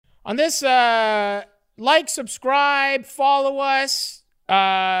On this, like, subscribe, follow us.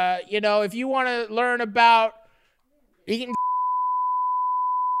 If you want to learn about eating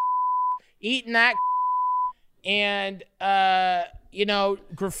that and,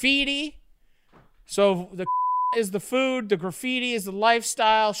 graffiti. So the is the food, the graffiti is the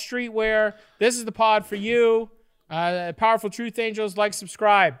lifestyle, streetwear. This is the pod for you. Powerful Truth Angels, like,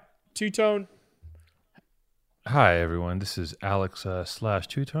 subscribe. Two-Tone. Hi, everyone. This is Alex /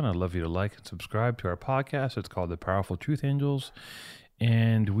 Two-Tone. I'd love you to like and subscribe to our podcast. It's called The Powerful Truth Angels.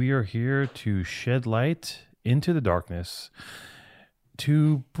 And we are here to shed light into the darkness,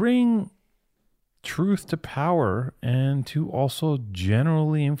 to bring truth to power, and to also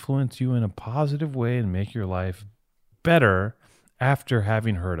generally influence you in a positive way and make your life better after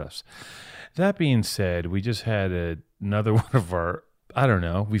having heard us. That being said, we just had another one of our,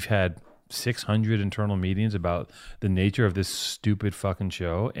 we've had 600 internal meetings about the nature of this stupid fucking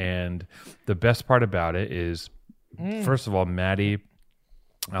show. And the best part about it is, first of all,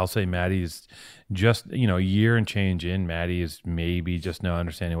 I'll say Maddie is just, a year and change in. Maddie is maybe just now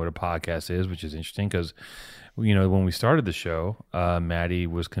understanding what a podcast is, which is interesting because, when we started the show, Maddie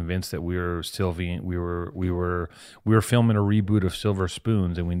was convinced that we were filming a reboot of Silver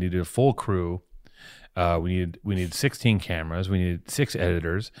Spoons, and we needed a full crew. We needed 16 cameras. We needed 6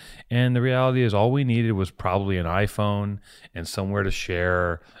 editors. And the reality is all we needed was probably an iPhone and somewhere to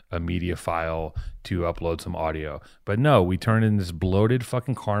share a media file to upload some audio. But no, we turned in this bloated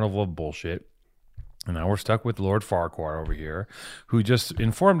fucking carnival of bullshit. And now we're stuck with Lord Farquhar over here, who just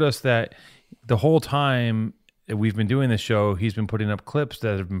informed us that the whole time that we've been doing this show, he's been putting up clips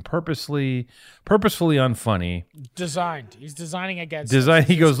that have been purposefully unfunny. He's designing against.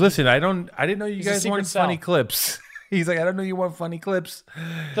 He goes, listen, I didn't know you guys wanted funny clips. He's like, I don't know you want funny clips.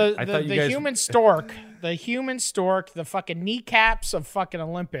 The human stork, the fucking kneecaps of fucking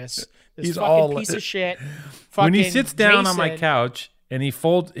Olympus. This fucking piece of shit. When he sits down on my couch and he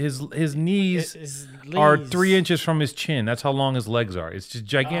folds his knees are 3 inches from his chin. That's how long his legs are. It's just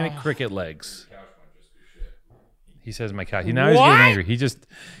gigantic cricket legs. He says my couch. Now he's getting angry.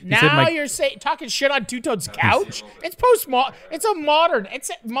 You're talking shit on Two-Tone's couch? It's post-modern. It's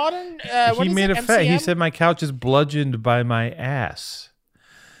a modern. He made a fact. He said my couch is bludgeoned by my ass.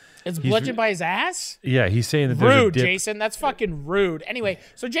 It's bludgeoned by his ass? Yeah, he's saying that rude, there's a dip. Jason. That's fucking rude. Anyway,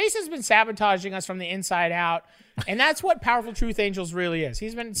 so Jason's been sabotaging us from the inside out, and that's what Powerful Truth Angels really is.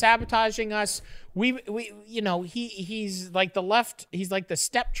 He's been sabotaging us. He's like the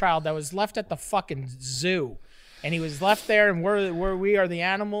stepchild that was left at the fucking zoo. And he was left there, and we are the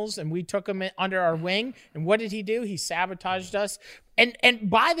animals, and we took him under our wing. And what did he do? He sabotaged us. And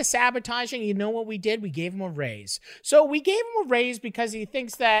by the sabotaging, you know what we did? We gave him a raise. So we gave him a raise because he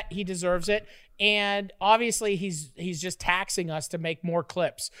thinks that he deserves it. And obviously, he's just taxing us to make more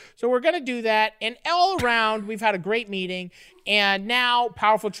clips. So we're going to do that. And all around, we've had a great meeting. And now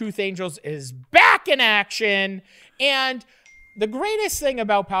Powerful Truth Angels is back in action. And the greatest thing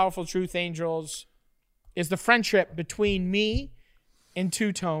about Powerful Truth Angels is the friendship between me and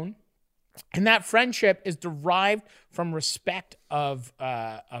Two-Tone. And that friendship is derived from respect of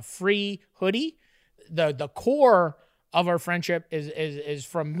a free hoodie. The core of our friendship is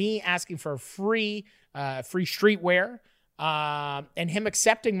from me asking for free streetwear, and him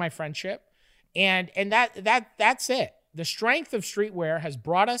accepting my friendship. And that's it. The strength of streetwear has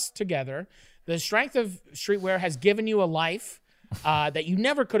brought us together. The strength of streetwear has given you a life that you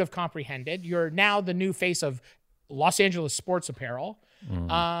never could have comprehended. You're now the new face of Los Angeles sports apparel.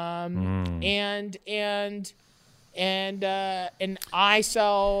 And I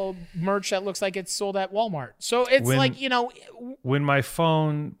sell merch that looks like it's sold at Walmart. So it's when my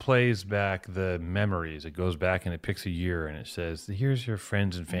phone plays back the memories, it goes back and it picks a year and it says, here's your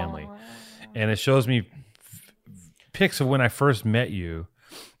friends and family. And it shows me pics of when I first met you.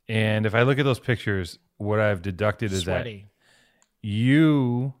 And if I look at those pictures, what I've deducted is that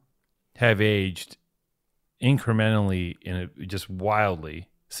you have aged incrementally just wildly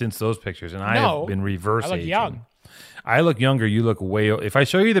since those pictures, and I have been reverse aging. Young. I look younger. You look way. If I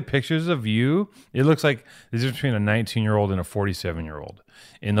show you the pictures of you, it looks like the difference between a 19-year-old and a 47-year-old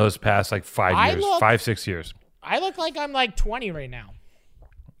in those past 5-6 years. I look like I'm 20 right now.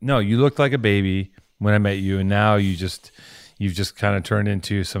 No, you looked like a baby when I met you, and now you've just kind of turned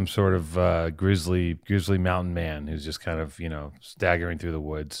into some sort of grizzly mountain man who's just kind of, staggering through the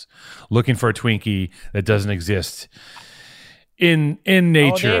woods, looking for a Twinkie that doesn't exist in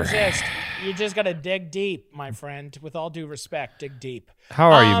nature. Oh, they exist. You just got to dig deep, my friend. With all due respect, dig deep.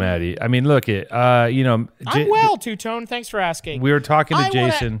 How are you, Maddie? I mean, look, I'm well, Two-Tone. Thanks for asking. We were talking to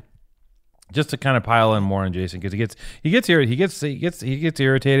Jason. just to kind of pile in more on Jason, because he gets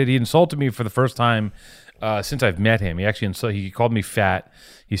irritated. He insulted me for the first time since I've met him. He called me fat.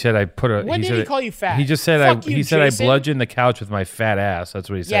 He said I put a. When did he call you fat? He just said he said I bludgeoned the couch with my fat ass. That's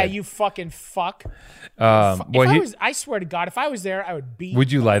what he said. Yeah, you fucking fuck. I swear to God, if I was there, I would beat.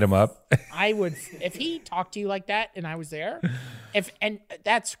 Would you light him up? I would. If he talked to you like that and I was there, and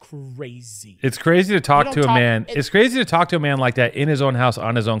that's crazy. It's crazy to talk to a man. It's crazy to talk to a man like that in his own house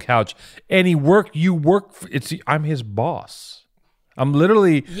on his own couch, and I'm his boss. I'm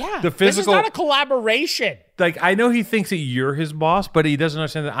literally the physical. This is not a collaboration. Like, I know he thinks that you're his boss, but he doesn't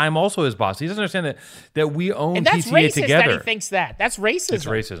understand that I'm also his boss. He doesn't understand that we own and that's PTA racist together. That he thinks that. That's racism. It's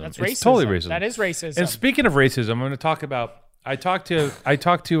racism. That's it's racism. Totally racism. That is racism. And speaking of racism, I'm going to talk about. I was talking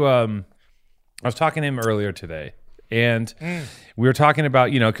to him earlier today. And we were talking about,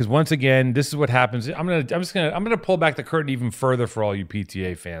 because once again, this is what happens. I'm gonna pull back the curtain even further for all you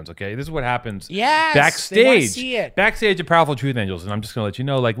PTA fans. Okay, this is what happens. Yes, backstage at Powerful Truth Angels, and I'm just gonna let you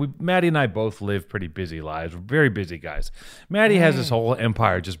know, like Maddie and I both live pretty busy lives. We're very busy guys. Maddie has this whole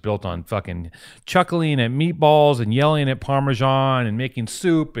empire just built on fucking chuckling at meatballs and yelling at Parmesan and making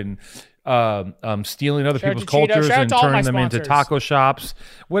soup and stealing other people's cultures and turning them into taco shops.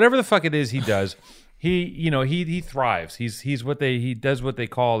 Whatever the fuck it is, he does. He thrives. He does what they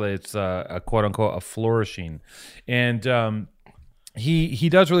call it's a quote unquote a flourishing, and he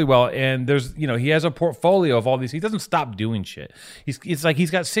does really well. And there's he has a portfolio of all these. He doesn't stop doing shit. It's like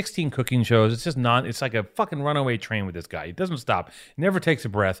he's got 16 cooking shows. It's just it's like a fucking runaway train with this guy. He doesn't stop. Never takes a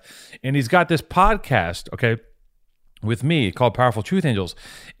breath. And he's got this podcast. Okay. With me called Powerful Truth Angels,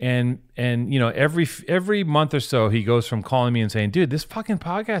 and every month or so he goes from calling me and saying, dude, this fucking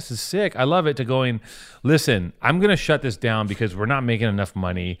podcast is sick, I love it, to going, listen, I'm gonna shut this down because we're not making enough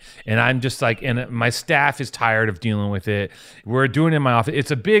money, and I'm just like, and my staff is tired of dealing with it. We're doing it in my office.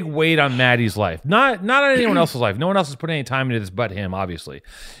 It's a big weight on Maddie's life, not on anyone else's life. No one else is putting any time into this but him, obviously.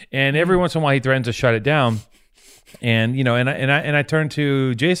 And every once in a while he threatens to shut it down. And I turn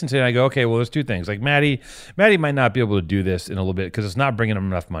to Jason today and I go, okay, well, there's two things. Like Maddie might not be able to do this in a little bit because it's not bringing him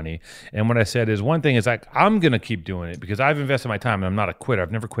enough money. And what I said is, one thing is, like, I'm gonna keep doing it because I've invested my time and I'm not a quitter.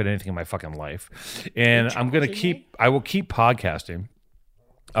 I've never quit anything in my fucking life, and I will keep podcasting.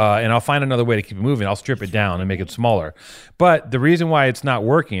 And I'll find another way to keep it moving. I'll strip it down and make it smaller. But the reason why it's not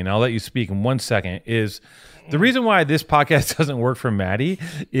working, and I'll let you speak in 1 second, is the reason why this podcast doesn't work for Maddie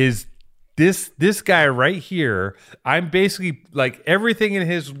is this guy right here. I'm basically like, everything in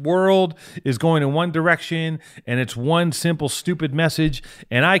his world is going in one direction, and it's one simple stupid message,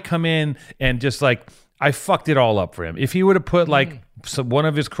 and I come in and just like, I fucked it all up for him. If he would have put like one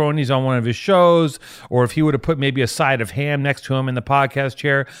of his cronies on one of his shows, or if he would have put maybe a side of ham next to him in the podcast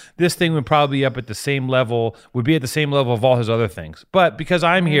chair, this thing would probably be at the same level of all his other things. But because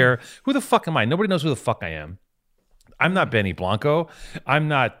I'm here, who the fuck am I? Nobody knows who the fuck I am. I'm not Benny Blanco. I'm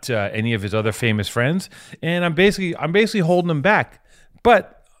not any of his other famous friends, and I'm basically holding them back.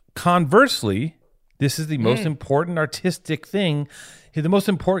 But conversely, this is the most important artistic thing, the most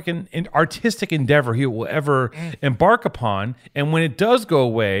important artistic endeavor he will ever embark upon. And when it does go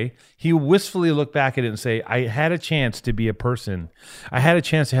away, he will wistfully look back at it and say, I had a chance to be a person. I had a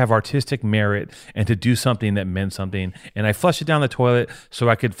chance to have artistic merit and to do something that meant something, and I flushed it down the toilet so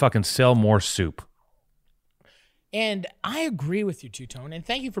I could fucking sell more soup. And I agree with you, Two-Tone, and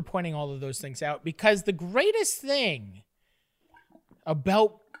thank you for pointing all of those things out, because the greatest thing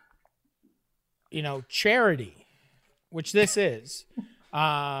about, charity, which this is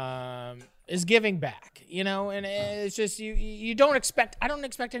giving back, and it's just, you don't expect, I don't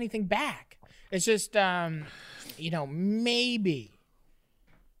expect anything back. It's just, maybe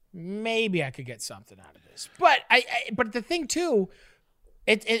I could get something out of this. But the thing too,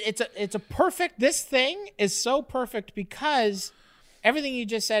 it's a perfect, this thing is so perfect because everything you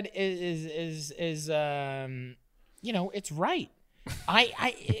just said is it's right.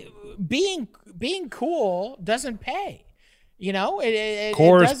 Being cool doesn't pay.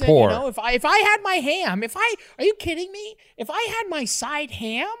 Core is poor. If I had my ham, are you kidding me? If I had my side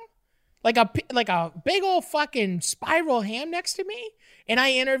ham, like a big old fucking spiral ham next to me, and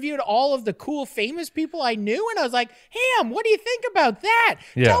I interviewed all of the cool famous people I knew, and I was like, Ham, what do you think about that?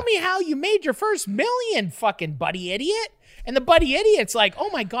 Yeah. Tell me how you made your first million, fucking buddy idiot. And the buddy idiot's like, oh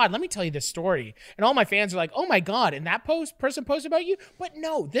my God, let me tell you this story. And all my fans are like, oh my God, and that person posted about you? But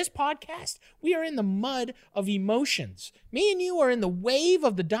no, this podcast, we are in the mud of emotions. Me and you are in the wave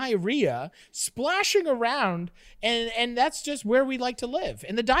of the diarrhea, splashing around, and that's just where we like to live.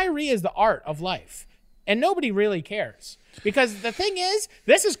 And the diarrhea is the art of life. And nobody really cares. Because the thing is,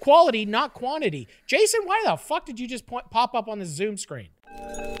 this is quality, not quantity. Jason, why the fuck did you just pop up on the Zoom screen?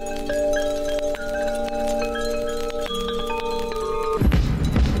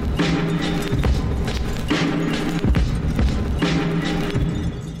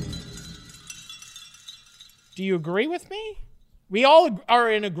 Do you agree with me? We all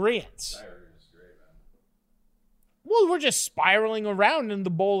are in agreement. Well, we're just spiraling around in the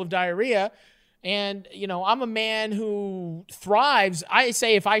bowl of diarrhea. And, I'm a man who thrives. I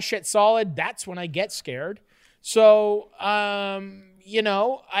say if I shit solid, that's when I get scared. So, I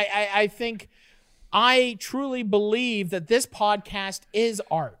think I truly believe that this podcast is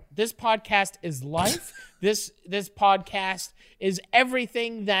art. This podcast is life. This podcast is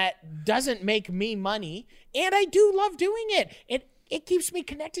everything that doesn't make me money. And I do love doing it. It keeps me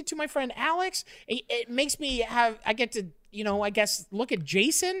connected to my friend Alex. It makes me I get to, I guess, look at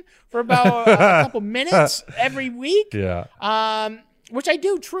Jason for about a couple minutes every week. Yeah. Which I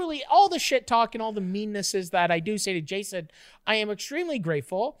do truly, all the shit talk and all the meannesses that I do say to Jason, I am extremely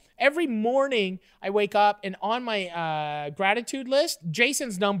grateful. Every morning I wake up and on my gratitude list,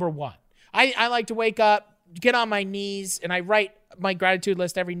 Jason's number one. I like to wake up, get on my knees, and I write my gratitude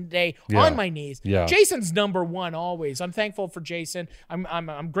list every day on my knees. Yeah. Jason's number one always. I'm thankful for Jason.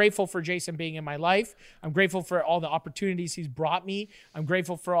 I'm grateful for Jason being in my life. I'm grateful for all the opportunities he's brought me. I'm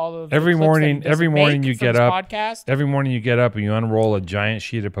grateful for all of the every clips morning. that he Every doesn't morning make you for get this up. podcast. Every morning you get up and you unroll a giant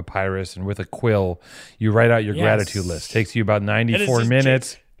sheet of papyrus, and with a quill you write out your gratitude list. Takes you about 94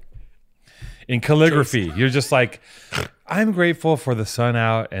 minutes. In calligraphy, you're just like, I'm grateful for the sun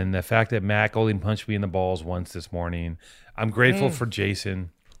out and the fact that Mac only punched me in the balls once this morning. I'm grateful for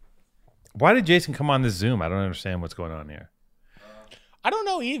Jason. Why did Jason come on this Zoom? I don't understand what's going on here. I don't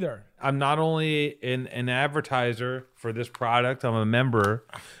know either. I'm not only an advertiser for this product, I'm a member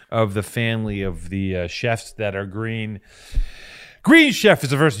of the family of the chefs that are green. Green Chef is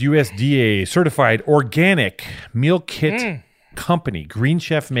the first USDA certified organic meal kit company. Green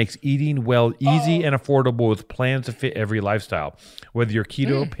Chef makes eating well easy and affordable with plans to fit every lifestyle. Whether you're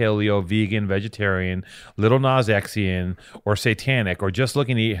keto, paleo, vegan, vegetarian, little Nas Xian, or satanic, or just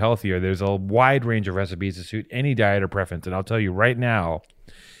looking to eat healthier, there's a wide range of recipes to suit any diet or preference. And I'll tell you right now,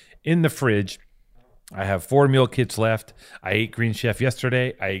 in the fridge, I have 4 meal kits left. I ate Green Chef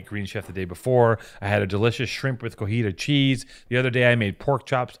yesterday. I ate Green Chef the day before. I had a delicious shrimp with cojita cheese. The other day I made pork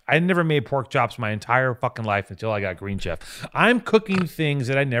chops. I never made pork chops my entire fucking life until I got Green Chef. I'm cooking things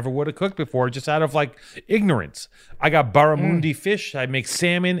that I never would have cooked before just out of like ignorance. I got barramundi fish. I make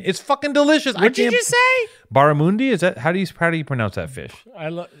salmon. It's fucking delicious. What did you say? Barramundi? Is that how do you pronounce that fish?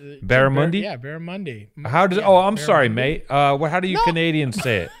 Barramundi? Yeah, barramundi. How does? Oh, I'm sorry, mate. How do you Canadians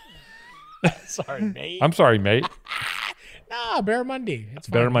say it? Sorry, mate. I'm sorry, mate. Nah, barramundi. It's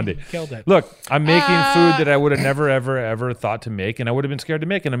fine. Barramundi. You killed it. Look, I'm making food that I would have never, ever, ever thought to make, and I would have been scared to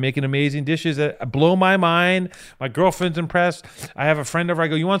make. And I'm making amazing dishes that blow my mind. My girlfriend's impressed. I have a friend over. I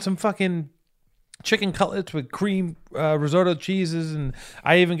go, you want some fucking chicken cutlets with cream risotto cheeses? And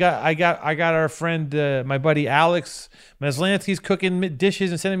I got our friend, my buddy Alex Maslansky's cooking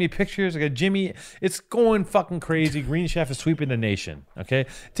dishes and sending me pictures. I got Jimmy. It's going fucking crazy. Green Chef is sweeping the nation. Okay,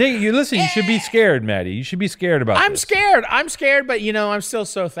 listen. You should be scared, Maddie. You should be scared about this. I'm scared, but I'm still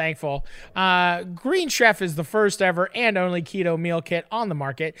so thankful. Green Chef is the first ever and only keto meal kit on the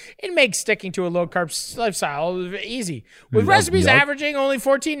market. It makes sticking to a low carb lifestyle easy, with recipes averaging only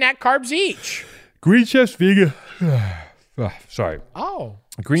 14 net carbs each. Green Chef's vegan. Sorry. Oh.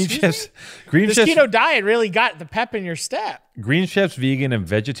 Green Chef's keto diet really got the pep in your step. Green Chef's vegan and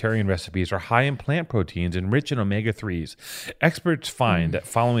vegetarian recipes are high in plant proteins and rich in omega-3s. Experts find that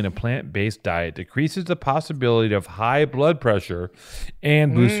following a plant-based diet decreases the possibility of high blood pressure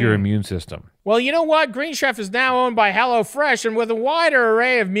and boosts your immune system. Well, you know what? Green Chef is now owned by HelloFresh, and with a wider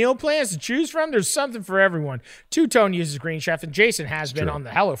array of meal plans to choose from, there's something for everyone. Two-Tone uses Green Chef, and Jason has been on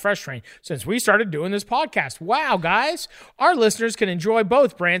the HelloFresh train since we started doing this podcast. Wow, guys. Our listeners can enjoy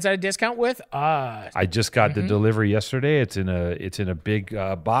both brands at a discount with us. I just got the delivery yesterday. It's in a big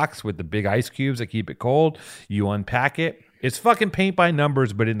box with the big ice cubes that keep it cold. You unpack it. It's fucking paint by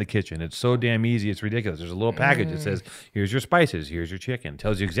numbers, but in the kitchen. It's so damn easy. It's ridiculous. There's a little package that says, here's your spices, here's your chicken.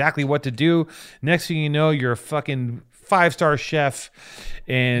 Tells you exactly what to do. Next thing you know, you're a fucking 5-star chef,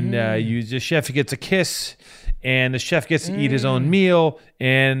 and the chef gets a kiss, and the chef gets to eat his own meal,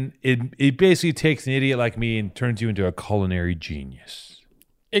 and it basically takes an idiot like me and turns you into a culinary genius.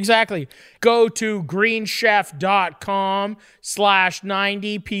 Exactly. Go to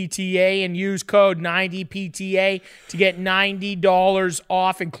greenchef.com/90PTA and use code 90PTA to get $90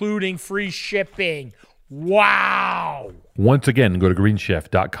 off, including free shipping. Wow. Once again, go to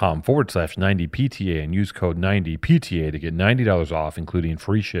greenchef.com/90PTA and use code 90PTA to get $90 off, including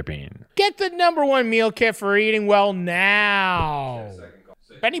free shipping. Get the #1 meal kit for eating well now.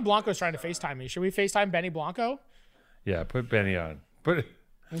 Benny Blanco's trying to FaceTime me. Should we FaceTime Benny Blanco? Yeah, put Benny on. Put it.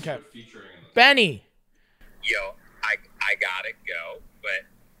 Okay. Benny. Yo, I gotta go, but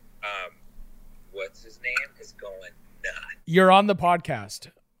what's his name, is going nuts. You're on the podcast.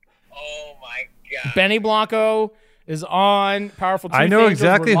 Oh my god. Benny Blanco is on Powerful Truth I know Angels.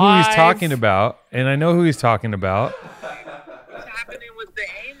 exactly We're who he's live. talking about, and I know who he's talking about. What's happening with the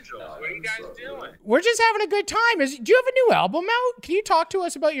Angels? What are you guys doing? We're just having a good time. Do you have a new album out? Can you talk to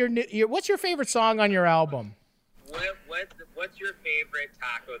us about what's your favorite song on your album? What's your favorite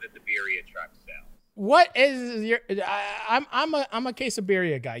taco that the birria truck sells? What is your? I'm a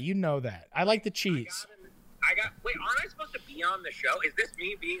quesadilla guy. You know that. I like the cheese. Wait, aren't I supposed to be on the show? Is this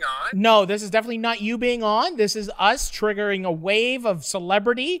me being on? No, this is definitely not you being on. This is us triggering a wave of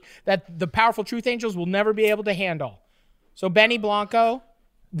celebrity that the Powerful Truth Angels will never be able to handle. So, Benny Blanco,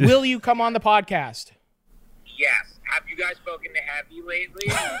 will you come on the podcast? Yes. Have you guys spoken to Heavy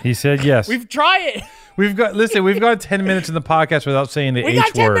lately? He said yes. We've tried it. We've got 10 minutes in the podcast without saying the We H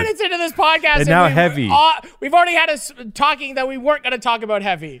got 10 word. minutes into this podcast. And now Heavy. We've already had us talking that we weren't going to talk about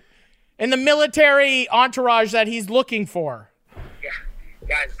Heavy and the military entourage that he's looking for. Yeah.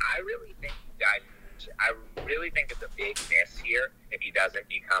 Guys, I really think it's a big miss here if he doesn't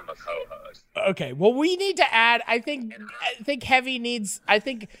become a co-host. Okay. Well, we need to add, I think the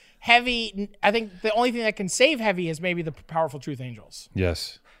only thing that can save Heavy is maybe the Powerful Truth Angels.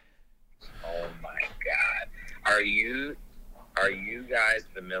 Yes. Oh my god. Are you guys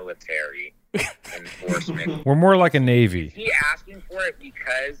the military enforcement? We're more like a Navy. Is he asking for it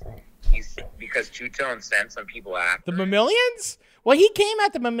because Two Tone sent some people after The Mammalians? Well, he came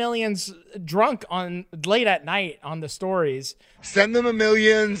at the Mammalians drunk on late at night on the stories. Send them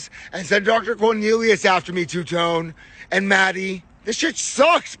 $1,000,000 and send Dr. Cornelius after me, Two-Tone, and Maddie. This shit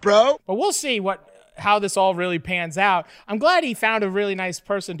sucks, bro. But we'll see how this all really pans out. I'm glad he found a really nice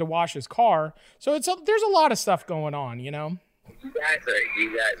person to wash his car. So there's a lot of stuff going on, you know. You guys are crazy.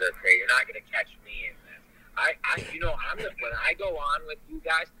 You're not gonna catch me in this. When I go on with you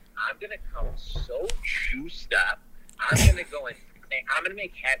guys, I'm gonna come so juiced up. I'm gonna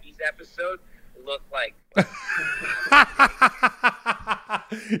make Heavy's episode look like.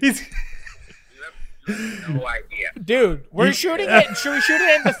 You have no idea. Dude, we're shooting it. Should we shoot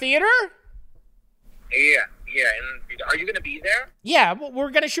it in the theater? Yeah. And are you gonna be there? Yeah,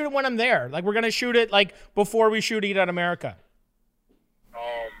 we're gonna shoot it when I'm there. Like we're gonna shoot it like before we shoot Eat Out America.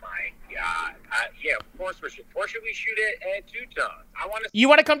 Oh my god. Yeah, of course we should. Or should we shoot it at Two Tones? You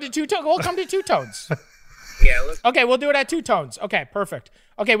want to come to Two Tones? We'll come to Two Tones. Yeah. Okay, we'll do it at Two Tones. Okay, perfect.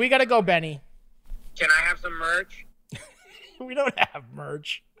 Okay, we gotta go, Benny. Can I have some merch? We don't have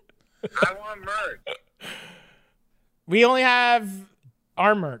merch. I want merch. We only have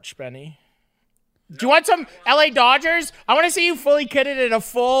our merch, Benny. Do you want some LA Dodgers? I want to see you fully kitted in a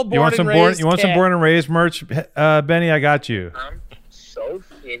full born and raised You want some kit. born and raised merch, Benny? I got you. I'm so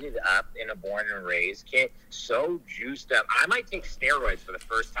fitted up in a born and raised kit, so juiced up. I might take steroids for the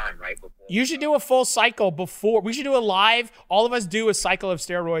first time right before. You should do a full cycle before. We should do a live. All of us do a cycle of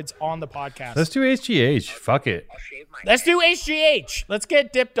steroids on the podcast. Let's do HGH. Fuck it. I'll shave my Let's head. do HGH. Let's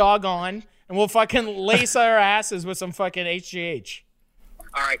get Dip Dog on, and we'll fucking lace our asses with some fucking HGH.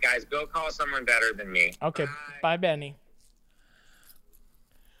 All right, guys, go call someone better than me. Okay, bye Benny.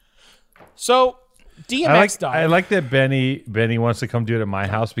 So, DMX died. I like that Benny wants to come do it at my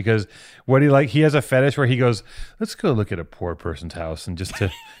house because he has a fetish where he goes, let's go look at a poor person's house and just so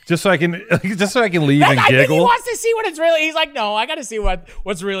I can leave and I think he giggle. wants to see what it's really. He's like, no, I got to see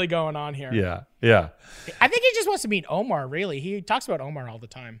what's really going on here. Yeah. I think he just wants to meet Omar. Really, he talks about Omar all the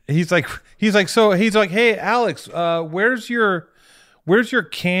time. He's like, hey Alex, where's your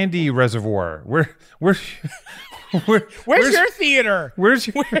candy reservoir? Where's your theater? Where's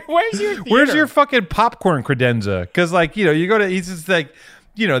your theater? Where's your fucking popcorn credenza? Because you go to. He's just like,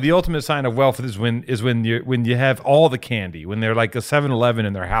 the ultimate sign of wealth is when you have all the candy, when they're like a 7-Eleven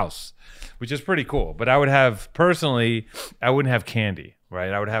in their house, which is pretty cool. But I wouldn't have candy,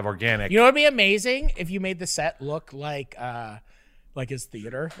 right? I would have organic. You know, it'd be amazing if you made the set look like his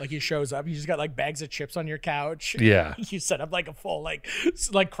theater. Like he shows up, you just got like bags of chips on your couch. Yeah. You set up like a full like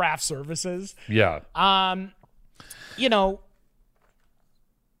craft services. Yeah.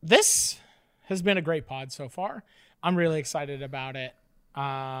 This has been a great pod so far. I'm really excited about it.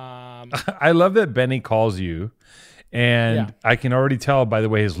 I love that Benny calls you, and Yeah. I can already tell by the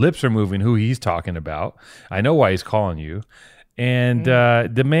way his lips are moving who he's talking about. I know why he's calling you. And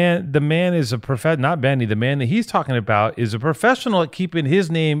the man is not Benny. The man that he's talking about is a professional at keeping his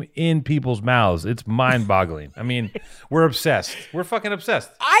name in people's mouths. It's mind-boggling. I mean, we're obsessed. We're fucking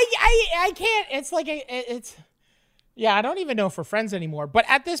obsessed. I can't. It's like it's. Yeah, I don't even know if we're friends anymore. But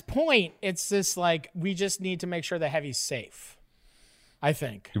at this point, it's just like we just need to make sure that Heavy's safe. I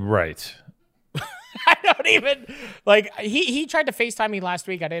think. Right. I know don't even like. He tried to FaceTime me last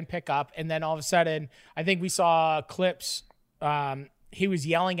week. I didn't pick up, and then all of a sudden, I think we saw clips. He was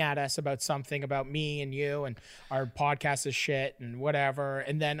yelling at us about something about me and you and our podcast is shit and whatever.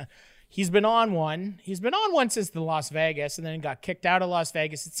 And then he's been on one. He's been on one since the Las Vegas, and then got kicked out of Las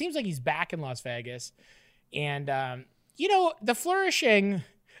Vegas. It seems like he's back in Las Vegas, and the flourishing.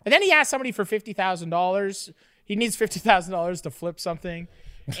 And then he asked somebody for $50,000. He needs $50,000 to flip something,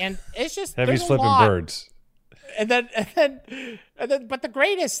 and it's just Heavy's flipping lot. birds. And then, but the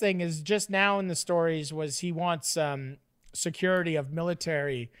greatest thing is just now in the stories was he wants security of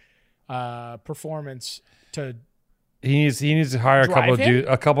military performance to. He needs to hire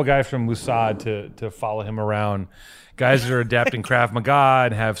a couple guys from Mossad to follow him around. Guys that are adept in Krav Maga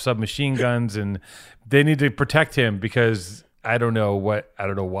and have submachine guns, and they need to protect him because I don't know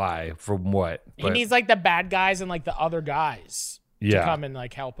why, from what. He needs like the bad guys and like the other guys to come and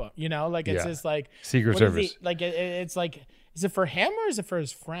like help him. You know, like it's just like Secret Service. It's like, is it for him or is it for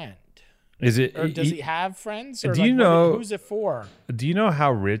his friend? Is it? Or does he have friends? Or do you know who's it for? Do you know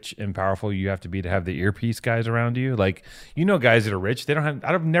how rich and powerful you have to be to have the earpiece guys around you? Like, guys that are rich, they don't have.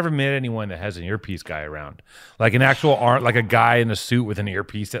 I've never met anyone that has an earpiece guy around, like an actual like a guy in a suit with an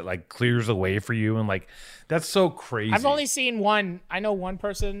earpiece that like clears the way for you, and like that's so crazy. I've only seen one. I know one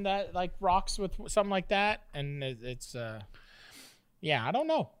person that like rocks with something like that, and it's yeah, I don't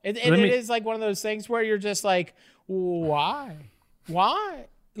know. It is like one of those things where you're just like, why?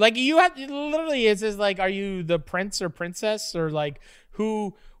 Like you have literally, it's just like, are you the prince or princess or like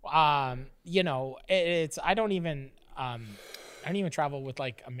who? It's I don't even travel with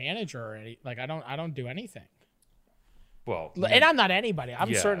like a manager or any, like I don't do anything. Well, and I'm not anybody.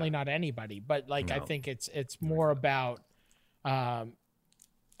 I'm certainly not anybody. But like no. I think it's more about.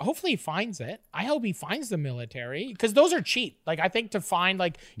 Hopefully he finds it. I hope he finds the military because those are cheap. Like I think to find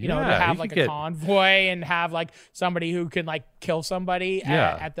like to have like a convoy and have like somebody who can like kill somebody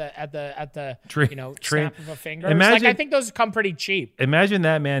at the snap of a finger. Like I think those come pretty cheap. Imagine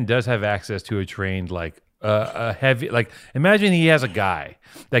that man does have access to a trained like a heavy, like imagine he has a guy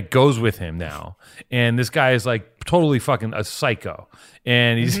that goes with him now, and this guy is like totally fucking a psycho,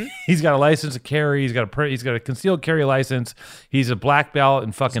 and he's got a license to carry, he's got a concealed carry license, he's a black belt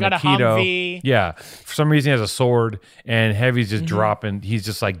in fucking Aikido. Yeah, for some reason he has a sword, and Heavy's just dropping. He's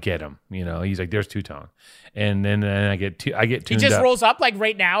just like, get him, he's like, there's Two-Tone, and then I get tuned he just up. Rolls up like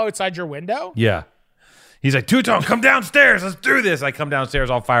right now outside your window. Yeah. He's like, Two-Tone, come downstairs. Let's do this. I come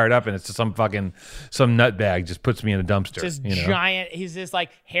downstairs all fired up, and it's just some nutbag just puts me in a dumpster. Just giant. He's this like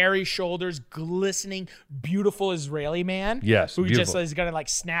hairy shoulders, glistening, beautiful Israeli man. Yes, who beautiful. just is gonna like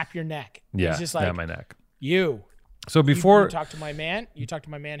snap your neck. Yeah, he's just like, snap my neck. So before you talk to my man,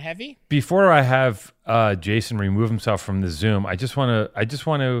 Heavy. Before I have Jason remove himself from the Zoom, I just want to.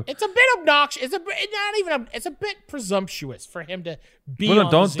 It's a bit obnoxious. It's a bit presumptuous for him to be. Well,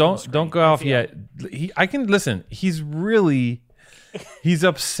 on the Zoom screen, don't go off yet. I can listen. He's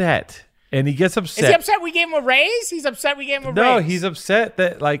upset, and he gets upset. Is he upset we gave him a raise? He's upset we gave him a raise. No, he's upset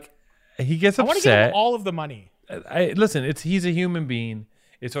that like he gets upset. I want to give him all of the money. Listen. He's a human being.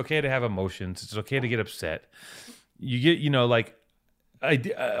 It's okay to have emotions. It's okay to get upset. You get,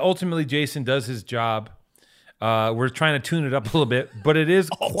 ultimately Jason does his job. We're trying to tune it up a little bit, but it is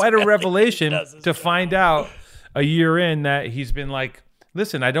quite a revelation to find out a year in that he's been like,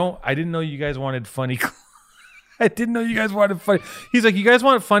 listen, I didn't know you guys wanted funny. I didn't know you guys wanted funny. He's like, you guys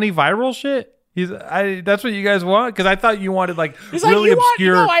want funny viral shit? That's what you guys want? Because I thought you wanted like really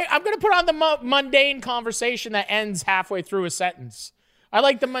obscure. I'm going to put on the mundane conversation that ends halfway through a sentence. I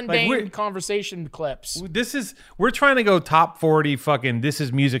like the mundane conversation clips. We're trying to go top 40 fucking This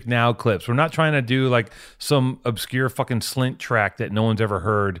Is Music Now clips. We're not trying to do like some obscure fucking Slint track that no one's ever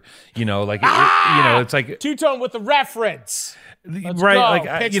heard. It's like Two-Tone with the reference. Let's right? go.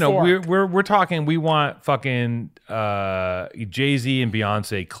 Like we're talking. We want fucking Jay-Z and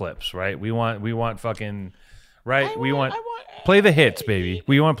Beyonce clips, right? We want fucking right. We want play the hits, baby.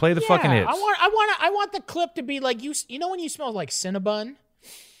 We want to play the fucking hits. I want the clip to be like you know when you smell like Cinnabon.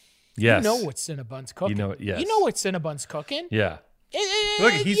 Yes. You know what Cinnabon's cooking. Yes. You know what Cinnabon's cooking. Yeah.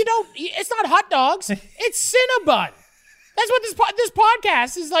 It's not hot dogs. It's Cinnabon. That's what this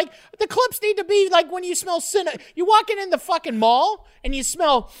podcast is like. The clips need to be like when you smell you walking in the fucking mall and you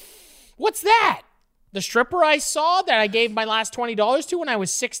smell, what's that? The stripper I saw that I gave my last $20 to when I was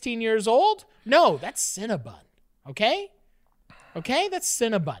 16 years old? No, that's Cinnabon. Okay? That's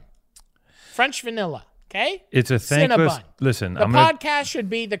Cinnabon. French vanilla. Okay? It's a thankless. Cinnabon. Listen, The podcast should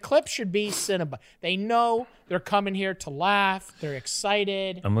be, the clip should be Cinnabon. They know they're coming here to laugh. They're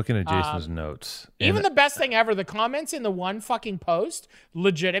excited. I'm looking at Jason's notes. Even the best thing ever, the comments in the one fucking post,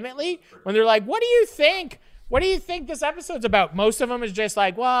 legitimately, when they're like, what do you think? What do you think this episode's about? Most of them is just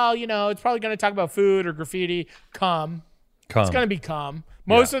like, well, you know, it's probably going to talk about food or graffiti. Cum. It's going to be cum.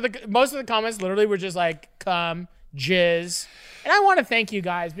 Most of the comments literally were just like cum, jizz. And I want to thank you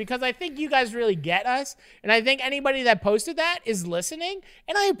guys because I think you guys really get us. And I think anybody that posted that is listening.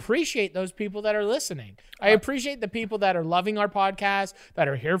 And I appreciate those people that are listening. I appreciate the people that are loving our podcast, that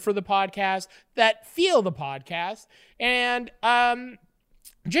are here for the podcast, that feel the podcast. And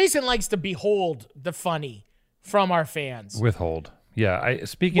Jason likes to behold the funny from our fans. Withhold. Yeah.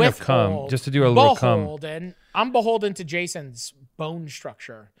 Speaking of cum, just to do a little cum. Beholden. I'm beholden to Jason's bone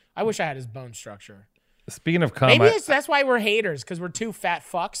structure. I wish I had his bone structure. Speaking of cum, maybe that's why we're haters, because we're two fat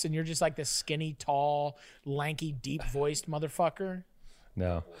fucks and you're just like this skinny, tall, lanky, deep-voiced motherfucker.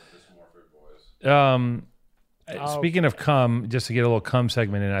 No. Speaking of cum, just to get a little cum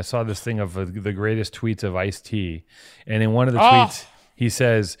segment in, I saw this thing of the greatest tweets of Ice-T, and in one of the tweets, he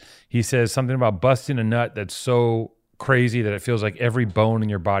says something about busting a nut that's so crazy that it feels like every bone in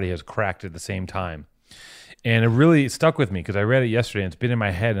your body has cracked at the same time. And it really stuck with me because I read it yesterday and it's been in my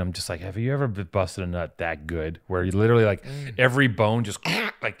head. And I'm just like, have you ever busted a nut that good where you literally like every bone just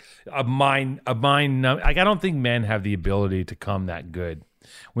like a mind like I don't think men have the ability to come that good.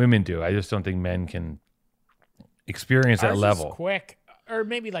 Women do. I just don't think men can experience that level. Is quick, or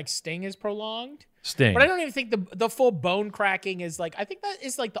maybe like Sting is prolonged. Sting. But I don't even think the full bone cracking is like, I think that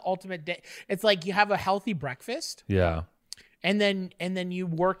is like the ultimate day. It's like you have a healthy breakfast. Yeah. And then you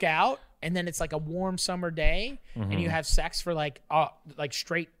work out. And then it's like a warm summer day, and you have sex for like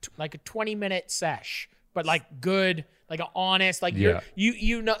straight like a 20-minute sesh, but like good, like an honest, like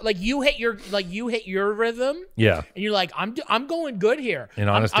you know, like you hit your rhythm, and you're like I'm going good here. An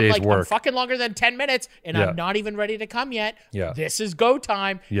honest I'm day's like, work. I'm fucking longer than 10 minutes, and I'm not even ready to come yet. Yeah, this is go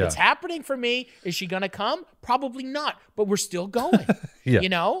time. Yeah. It's happening for me. Is she gonna come? Probably not, but we're still going. You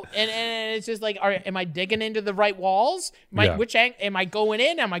know, and it's just like, am I digging into the right walls? Which am I going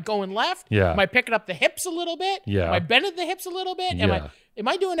in? Am I going left? Yeah. Am I picking up the hips a little bit? Yeah. Am I bending the hips a little bit? Am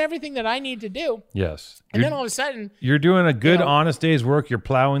I doing everything that I need to do? Yes. And then all of a sudden, you're doing a good, honest day's work. You're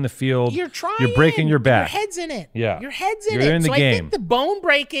plowing the field. You're trying. You're breaking your back. Your head's in it. Yeah. Your head's in it. You're in the game. I think the bone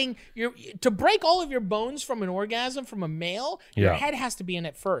breaking, to break all of your bones from an orgasm from a male, your head has to be in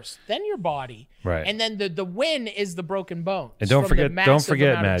it first, then your body. Right. And then the win is the broken bones. And don't forget,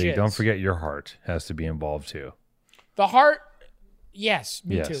 Maddie, don't forget your heart has to be involved too. The heart. Yes,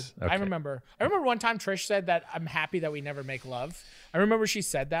 me too. Okay. I remember one time Trish said that I'm happy that we never make love. I remember she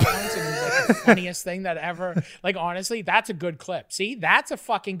said that once, and it was like the funniest thing that ever. Like, honestly, that's a good clip. See, that's a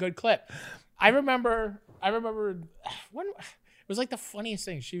fucking good clip. I remember when it was like the funniest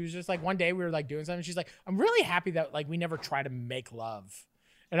thing. She was just like, one day we were like doing something. She's like, I'm really happy that like we never try to make love.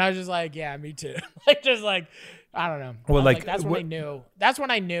 And I was just like, yeah, me too. Like, just like, I don't know. Well, like that's when I knew. That's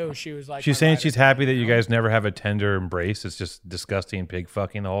when I knew she was like. She's saying she's happy that you guys never have a tender embrace. It's just disgusting pig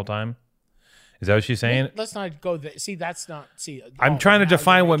fucking the whole time. Is that what she's saying? Let's not go there. See, that's not. See, I'm trying to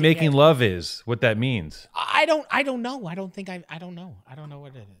define what making love is. What that means. I don't know. I don't know. I don't know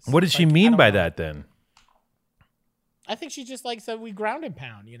what it is. What does she mean by that then? I think she just likes that we ground and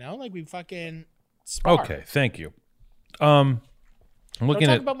pound. You know, like we fucking. Spar. Okay, thank you. I'm looking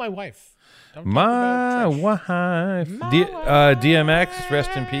don't talk about my wife. My wife. DMX,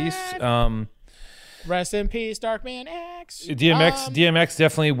 rest in peace. Rest in peace, Darkman X. DMX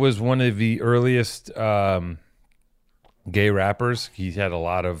definitely was one of the earliest gay rappers. He talked a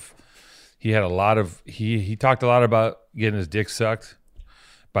lot about getting his dick sucked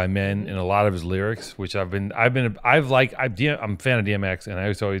by men in a lot of his lyrics, which I'm a fan of DMX,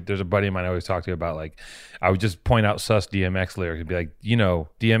 and there's a buddy of mine I always talk to about, like, I would just point out sus DMX lyrics and be like,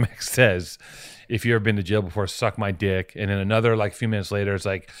 DMX says, if you've ever been to jail before, suck my dick. And then another, like, few minutes later, it's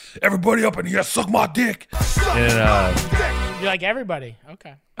like, everybody up in here, suck my dick. And you're like, everybody.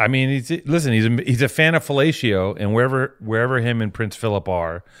 Okay. I mean, he's a fan of fellatio, and wherever him and Prince Philip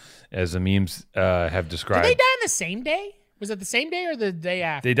are, as the memes have described. Did they die on the same day? Was it the same day or the day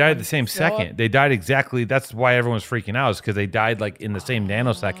after? They died the same second. They died exactly. That's why everyone's freaking out, is because they died like in the same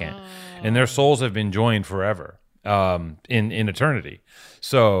nanosecond, and their souls have been joined forever, in eternity.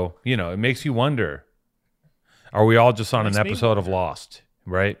 So it makes you wonder: are we all just on an episode of Lost?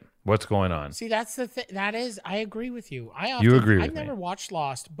 Right? What's going on? See, that's the thing. That is, I agree with you. You agree with me? I've never watched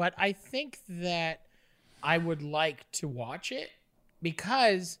Lost, but I think that I would like to watch it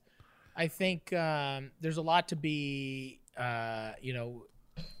because I think there's a lot to be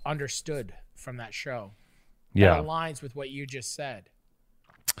understood from that show. Yeah. That aligns with what you just said.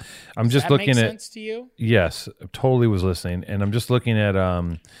 I'm just that looking make at. sense to you? Yes, totally was listening, and I'm just looking at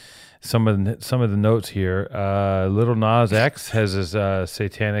some of the notes here. Little Nas X has his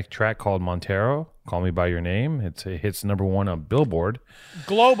satanic track called Montero. Call Me by Your Name. It hits #1 on Billboard.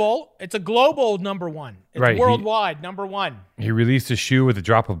 Global. It's a global #1. It's Right, worldwide #1. He released a shoe with a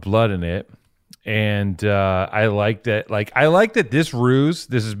drop of blood in it. And I like that. Like, I like that this ruse.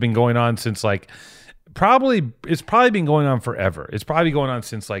 This has been going on since it's probably been going on forever. It's probably going on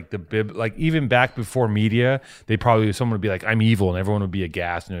since even back before media. Someone would be like, "I'm evil," and everyone would be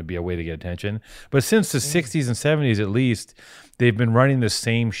aghast, and it would be a way to get attention. But since the 60s and 70s, at least, they've been running the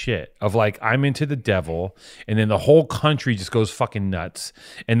same shit of like, "I'm into the devil," and then the whole country just goes fucking nuts,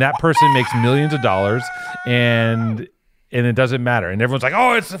 and that person makes millions of dollars, and it doesn't matter, and everyone's like,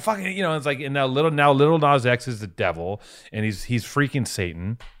 "Oh, it's the fucking," it's like, and now little Nas X is the devil, and he's freaking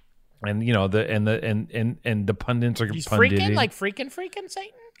Satan, and the pundits are He's punditing. freaking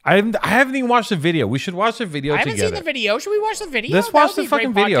Satan. I haven't even watched the video. We should watch the video together. I haven't seen the video. Should we watch the video? Let's watch the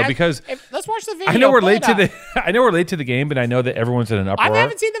fucking video because let's watch the video. I know we're late to the game, but I know that everyone's in an uproar. I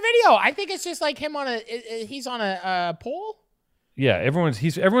haven't seen the video. I think it's just like him he's on a pole. Yeah, everyone's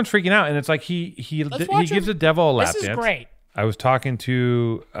freaking out, and it's like he gives the devil a lap dance. This is great. I was talking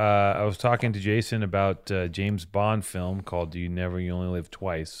to Jason about a James Bond film called You Only Live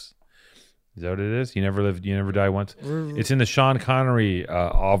Twice. Is that what it is? You never die once. It's in the Sean Connery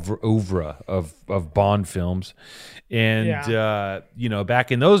oeuvre of Bond films, and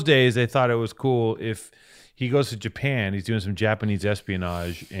back in those days, they thought it was cool if he goes to Japan. He's doing some Japanese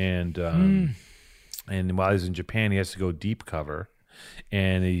espionage, and while he's in Japan, he has to go deep cover,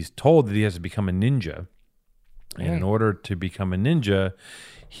 and he's told that he has to become a ninja. And in order to become a ninja,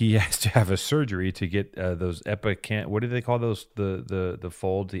 he has to have a surgery to get those what do they call those? The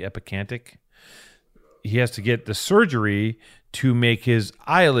folds, the epicantic. He has to get the surgery to make his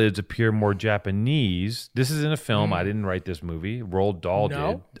eyelids appear more Japanese. This is in a film. I didn't write this movie. Roald Dahl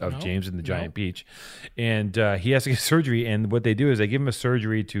did of James and the Giant Peach. And he has to get surgery. And what they do is they give him a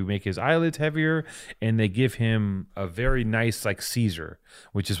surgery to make his eyelids heavier, and they give him a very nice like Caesar,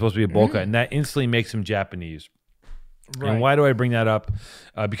 which is supposed to be a bowl cut, and that instantly makes him Japanese. Right. And why do I bring that up?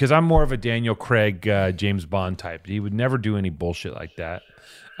 Because I'm more of a Daniel Craig, James Bond type. He would never do any bullshit like that.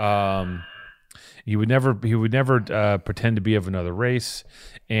 He would never pretend to be of another race,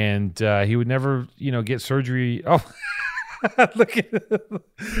 and he would never, get surgery. Oh, look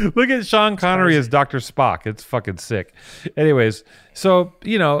at Sean Connery as Dr. Spock. It's fucking sick. Anyways, so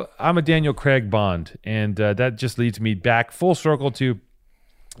I'm a Daniel Craig Bond, and that just leads me back full circle to.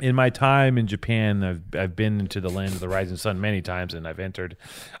 In my time in Japan, I've been into the land of the rising sun many times, and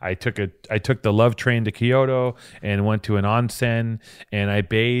I took the love train to Kyoto and went to an onsen, and I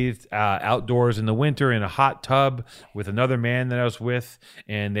bathed outdoors in the winter in a hot tub with another man that I was with,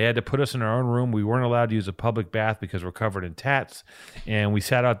 and they had to put us in our own room. We weren't allowed to use a public bath because we're covered in tats, and we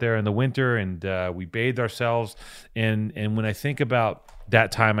sat out there in the winter and we bathed ourselves. And when I think about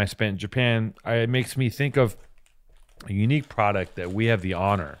that time I spent in Japan, it makes me think of a unique product that we have the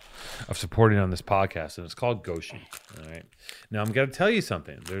honor of supporting on this podcast, and it's called Goshi. All right. Now, I'm going to tell you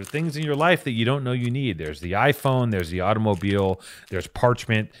something. There are things in your life that you don't know you need. There's the iPhone, there's the automobile, there's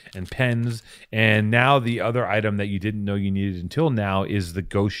parchment and pens, and now the other item that you didn't know you needed until now is the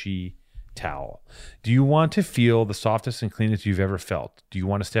Goshi towel. Do you want to feel the softest and cleanest you've ever felt? Do you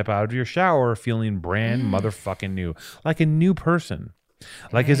want to step out of your shower feeling brand motherfucking new, like a new person?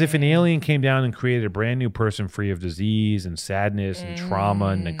 Like as if an alien came down and created a brand new person free of disease and sadness and trauma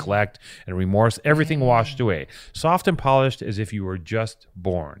and neglect and remorse, everything washed away. Soft and polished as if you were just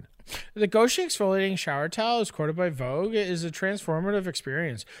born. The Goshi exfoliating shower towel, as quoted by Vogue, is a transformative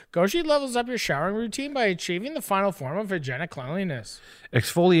experience. Goshi levels up your showering routine by achieving the final form of hygienic cleanliness.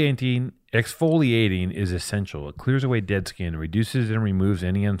 Exfoliating is essential. It clears away dead skin, reduces and removes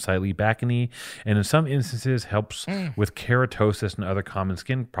any unsightly bacony, and in some instances helps with keratosis and other common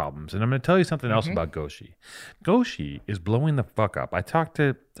skin problems. And I'm going to tell you something else about Goshi. Goshi is blowing the fuck up. I talked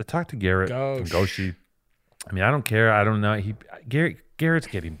to Garrett from Goshi. I mean, I don't care. I don't know. Garrett's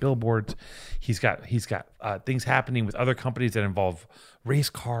getting billboards. He's got things happening with other companies that involve race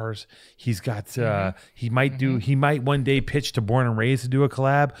cars. He's got he might one day pitch to Born and Raised to do a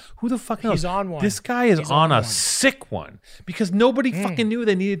collab. Who the fuck knows? He's on one. This guy is on a sick one because nobody fucking knew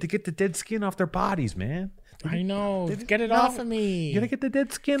they needed to get the dead skin off their bodies, man. I know. Get it off of me. You gotta get the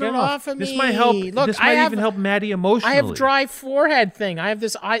dead skin off. Get off of me. This might help. Look, this might even help Maddie emotionally. I have dry forehead thing. I have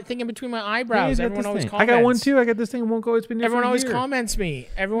this thing in between my eyebrows. Everyone always comments. I got one too. I got this thing. It won't go. It's been. Everyone always comments me.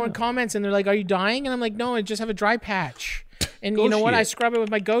 Everyone comments and they're like, "Are you dying?" And I'm like, "No, I just have a dry patch." And you know what? Goshi I it. scrub it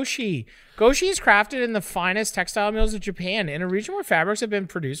with my Goshi. Goshi is crafted in the finest textile mills of Japan in a region where fabrics have been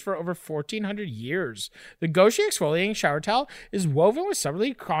produced for over 1,400 years. The Goshi exfoliating shower towel is woven with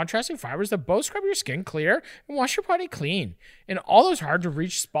subtly contrasting fibers that both scrub your skin clear and wash your body clean in all those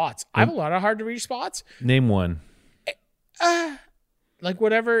hard-to-reach spots. I have a lot of hard-to-reach spots. Name one. Like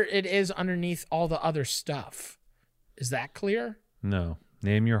whatever it is underneath all the other stuff. Is that clear? No.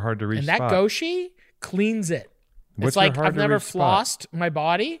 Name your hard to reach And that spot. Goshi cleans it. What's It's your like I've never hard-to-reach spot? flossed my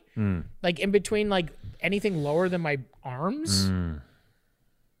body. Like in between like anything lower than my arms.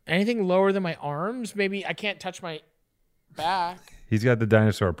 Anything lower than my arms. Maybe I can't touch my back. He's got the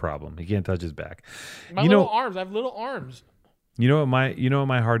dinosaur problem. He can't touch his back. My You little know, arms. I have little arms. you know what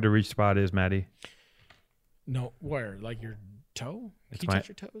my hard to reach spot is, Maddie? No, where? Like your toe? Can you my- touch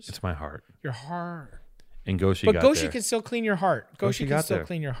your toes? It's my heart. Your heart. And Goshi But got Goshi there. can still clean your heart. Goshi can got still there.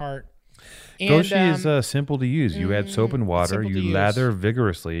 clean your heart. And, Goshi is simple to use. You add soap and water, simple to you use. lather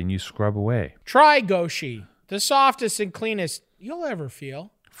vigorously, and you scrub away. try Goshi. The softest and cleanest you'll ever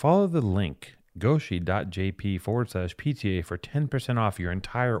feel. Follow the link goshi.jp/PTA for 10% off your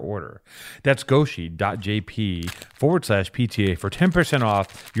entire order. That's goshi.jp/PTA for 10%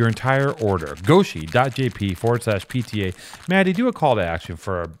 off your entire order. Goshi.jp/PTA. Maddie, do a call to action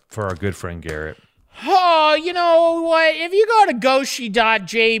for our good friend Garrett. Oh, you know what? If you go to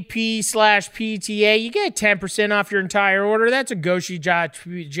goshi.jp/PTA, you get 10% off your entire order. That's a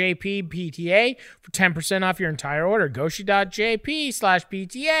goshi.jp/PTA for 10% off your entire order.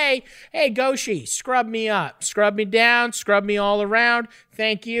 Goshi.jp/PTA. Hey, Goshi, scrub me up, scrub me down, scrub me all around.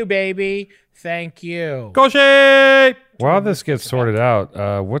 Thank you, baby. Thank you. Goshi! While this gets sorted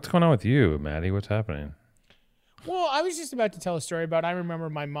out, what's going on with you, Maddie? What's happening? Well, I was just about to tell a story about. I remember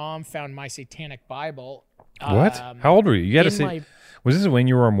my mom found my satanic Bible. What? How old were you? You got to in say. Was this when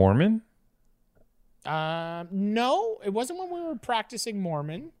you were a Mormon? No, it wasn't when we were practicing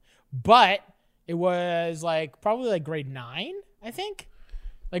Mormon, but it was like probably like grade 9, I think.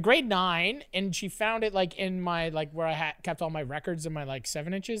 Like grade 9, and she found it like in my like where I kept all my records in my like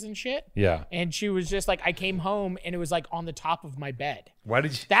 7 inches and shit. Yeah. And she was just like, I came home and it was like on the top of my bed. Why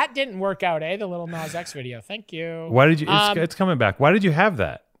did you? That didn't work out, eh? The Little Nas X video. Thank you. Why did you? It's coming back. Why did you have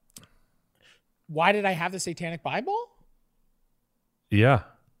that? Why did I have the Satanic Bible? Yeah.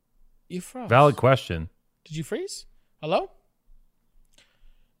 You froze. Valid question. Did you freeze? Hello?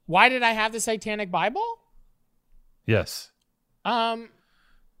 Why did I have the Satanic Bible? Yes. I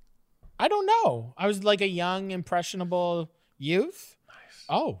don't know. I was like a young, impressionable youth. Nice.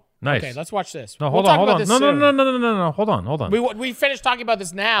 Oh. Nice. Okay, let's watch this. No, We'll hold talk on. about this No. soon. Hold on. We finished talking about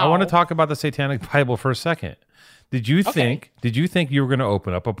this now. I want to talk about the Satanic Bible for a second. Did you think you were going to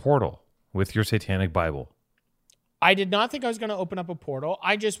open up a portal with your Satanic Bible? I did not think I was going to open up a portal.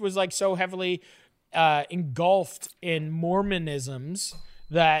 I just was like so heavily engulfed in Mormonisms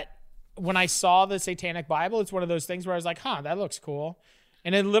that when I saw the Satanic Bible, it's one of those things where I was like, huh, that looks cool.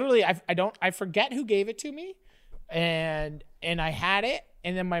 And it literally, I forget who gave it to me, and I had it,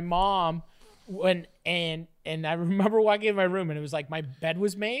 and then my mom and I remember walking in my room, and it was like my bed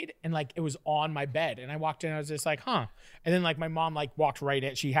was made, and like it was on my bed, and I walked in, and I was just like, huh, and then like my mom like walked right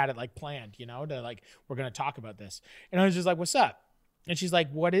in, she had it like planned, you know, to like we're gonna talk about this, and I was just like, what's up? And she's like,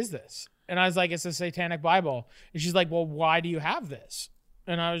 what is this? And I was like, it's a Satanic Bible, and she's like, well, why do you have this?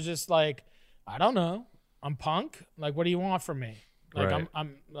 And I was just like, I don't know, I'm punk, like what do you want from me? Like Right.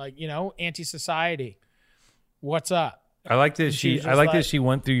 I'm like, you know, anti-society. What's up? I like that she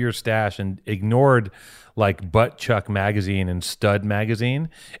went through your stash and ignored like Butt Chuck magazine and Stud magazine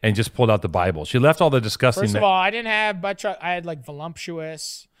and just pulled out the Bible. She left all the disgusting. First of all, I didn't have butt truck. I had like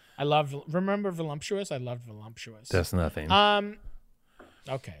Voluptuous. Remember Voluptuous? I loved Voluptuous. That's nothing.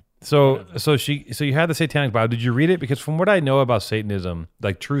 Okay. So you had the Satanic Bible. Did you read it? Because from what I know about Satanism,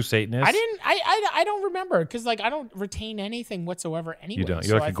 like true Satanists, I don't remember because like I don't retain anything whatsoever anyway. you don't. So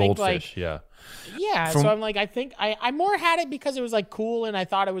You're like I a think, goldfish. Yeah. Yeah, so I'm like, I think I more had it because it was like cool and I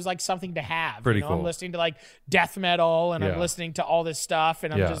thought it was like something to have. Pretty you know? cool. I'm listening to like death metal and Yeah. I'm listening to all this stuff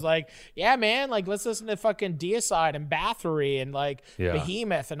and I'm Yeah. just like, yeah, man, like let's listen to fucking Deicide and Bathory and like Yeah.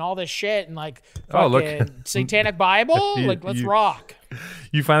 Behemoth and all this shit and like Oh, look. fucking Satanic Bible. Like let's rock.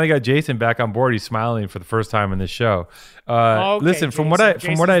 You finally got Jason back on board. He's smiling for the first time in this show. Okay, Listen, from what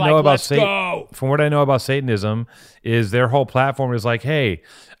Jason's I know like, about "Let's go." from what I know about Satanism, is their whole platform is like, hey,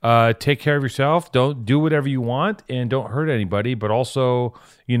 take care of yourself, don't do whatever you want, and don't hurt anybody, but also,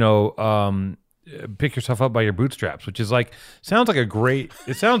 you know, pick yourself up by your bootstraps, which is like sounds great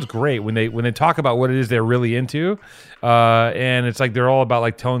when they talk about what it is they're really into, and it's like they're all about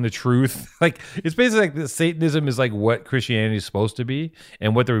like telling the truth. Like it's basically like the Satanism is like what Christianity is supposed to be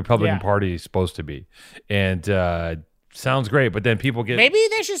and what the Republican Yeah. Party is supposed to be, and sounds great, but then people get Maybe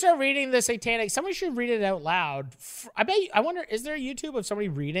they should start reading the satanic. Somebody should read it out loud. I wonder, is there a YouTube of somebody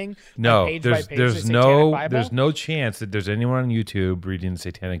reading? no. Page by page There's the Satanic no Bible? there's no chance that there's anyone on YouTube reading the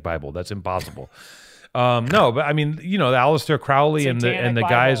Satanic Bible. That's impossible. No, but I mean, the Aleister Crowley and Satanic the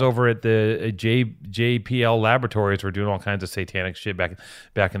guys Bible. over at the JPL Laboratories were doing all kinds of satanic shit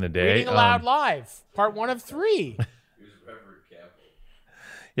back in the day. Reading Aloud Live, part 1 of 3.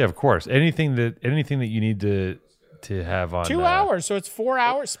 Yeah, of course. Anything that you need to have on 2 hours, so it's 4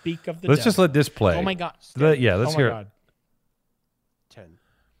 hours. Speak of the Let's devil. just let this play. Oh my God. Let's Oh my hear it. God. 10.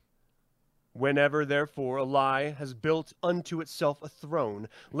 Whenever, therefore, a lie has built unto itself a throne,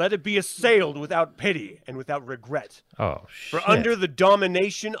 let it be assailed without pity and without regret. Oh, shit. For under the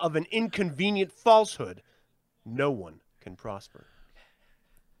domination of an inconvenient falsehood, no one can prosper.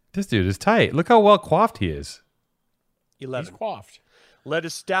 This dude is tight. Look how well coiffed he is. He's 11. coiffed. Let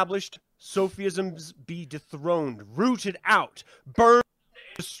established sophisms be dethroned, rooted out, burned,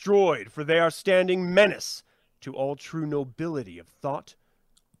 destroyed, for they are standing menace to all true nobility of thought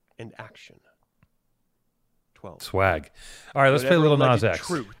and action. 12. Swag. All right, let's play a little Nas Whatever X.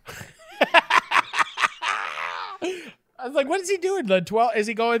 alleged truth. I was like, what is he doing? The 12? Is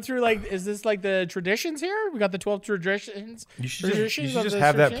he going through is this like the traditions here? We got the 12 traditions. You should traditions of just the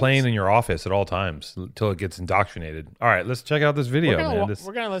have that traditions? playing in your office at all times until it gets indoctrinated. All right, let's check out this video, man.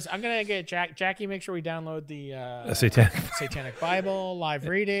 We're gonna listen. I'm gonna get Jackie. Make sure we download the Satanic. Satanic Bible live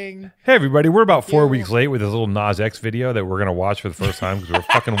reading. Hey, everybody, we're about 4 you. weeks late with this little Nas X video that we're going to watch for the first time because we're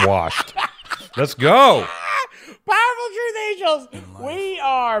fucking washed. Let's go. Powerful Truth Angels. We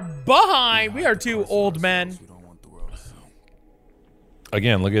are behind. We are 2 old men.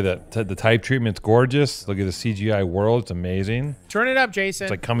 Again, look at that. The type treatment's gorgeous. Look at the CGI world. It's amazing. Turn it up, Jason.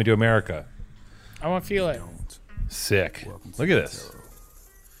 It's like Coming to America. I want to feel it. Sick. Look at this.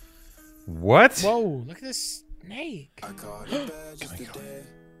 What? Whoa! Look at this snake.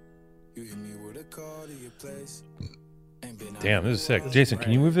 Damn, this is sick. Jason,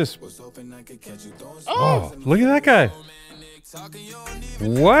 can you move this? Oh, look at that guy.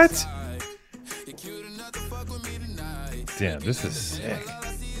 What? Damn, this is sick.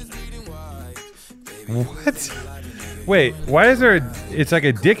 What? Wait, why is there it's like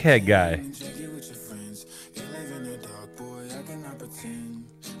a dickhead guy.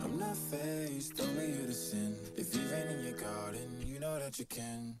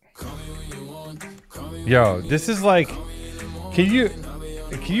 Yo, this is like, can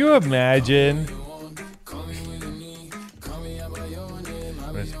you imagine?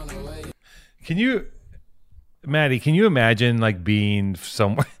 Maddie, can you imagine like being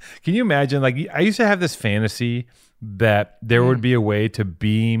somewhere? Can you imagine like I used to have this fantasy that there would be a way to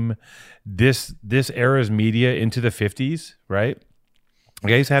beam this era's media into the 50s, right?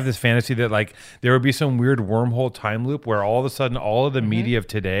 Like I used to have this fantasy that like there would be some weird wormhole time loop where all of a sudden all of the media of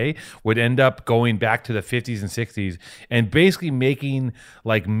today would end up going back to the 50s and 60s and basically making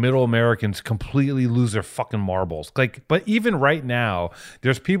like middle Americans completely lose their fucking marbles. Like, but even right now,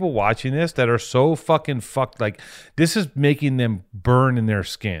 there's people watching this that are so fucking fucked. Like this is making them burn in their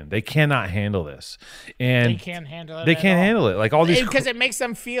skin. They cannot handle this. And They can't handle it. They can't handle it. Like all these because it makes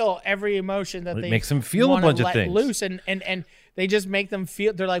them feel every emotion that makes them feel a wanna bunch of let things. loose, and they just make them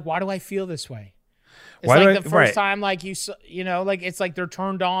feel. They're like, why do I feel this way? It's Why do like I- the first right. time, like like it's like they're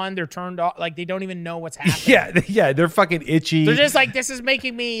turned on, they're turned off, like they don't even know what's happening. yeah, they're fucking itchy. They're just like, this is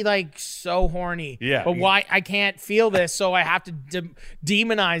making me like so horny. Yeah. But why I can't feel this, so I have to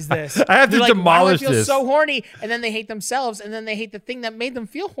demonize this. I have to They're like, demolish why do I feel this. so horny? And then they hate themselves, and then they hate the thing that made them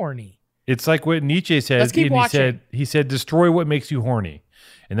feel horny. It's like what Nietzsche said. Let's keep and watching. he said, destroy what makes you horny.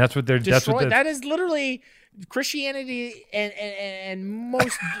 And that's what they're Destroy. That is literally Christianity and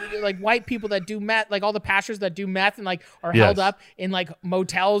most like white people that do meth, like all the pastors that do meth and like are held Yes. up in like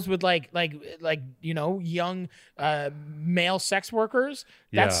motels with like young male sex workers.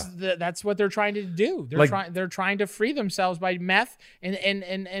 That's what they're trying to do. They're trying to free themselves by meth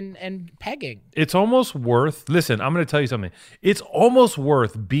and pegging. It's almost worth, listen, I'm going to tell you something. It's almost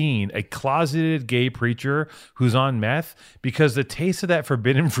worth being a closeted gay preacher who's on meth because the taste of that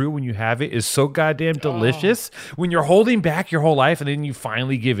forbidden fruit when you have it is so goddamn delicious. When you're holding back your whole life and then you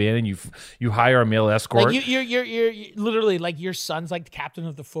finally give in and you hire a male escort. Like you're literally like your son's like the captain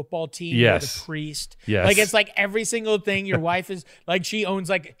of the football team. Yes. You're the priest. Yes. Like it's like every single thing. Your wife is like she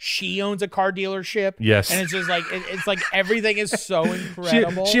owns a car dealership. Yes. And it's just like it's like everything is so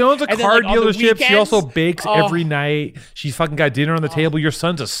incredible. She owns a And then, car like, on the dealership. She also weekends- bakes Oh. every night. She's fucking got dinner on the table. Your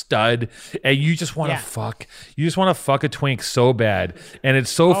son's a stud, and you just want to Yeah. fuck. You just want to fuck a twink so bad, and it's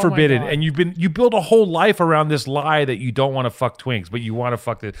so my forbidden. God. And you build a whole life life around this lie that you don't want to fuck twinks, but you want to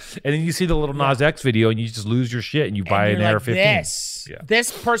fuck this. And then you see the little Nas X video and you just lose your shit and you buy an AR-15.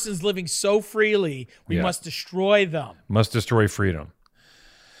 This person's living so freely, we must destroy them. Must destroy freedom.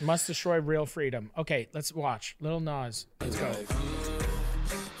 Must destroy real freedom. Okay, let's watch. Lil Nas. Let's go.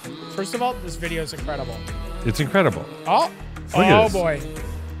 First of all, this video is incredible. It's incredible. Oh boy.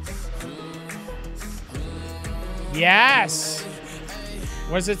 Yes.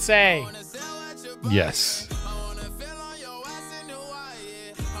 What does it say? Yes.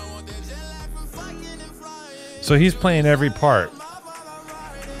 So he's playing every part.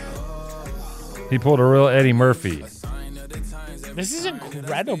 He pulled a real Eddie Murphy. This is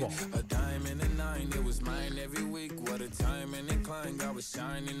incredible.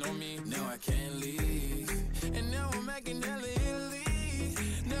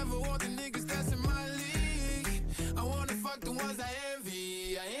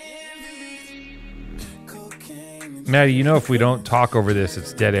 Maddie, you know if we don't talk over this,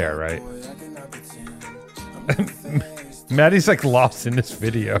 it's dead air, right? Maddie's like lost in this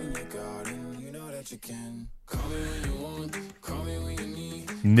video.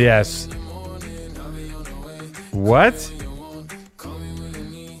 Yes. What?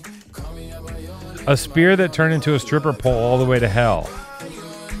 A spear that turned into a stripper pole all the way to hell.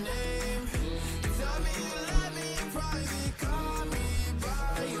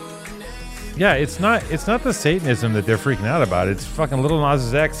 Yeah, it's not the Satanism that they're freaking out about. It's fucking Little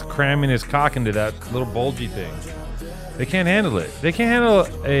Nas X cramming his cock into that little bulgy thing. They can't handle it. They can't handle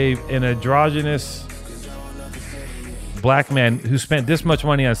an androgynous black man who spent this much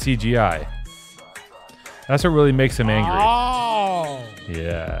money on CGI. That's what really makes him angry. Oh.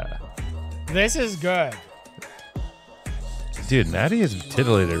 Yeah. This is good. Dude, Maddie is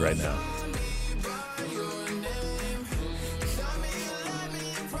titillated right now.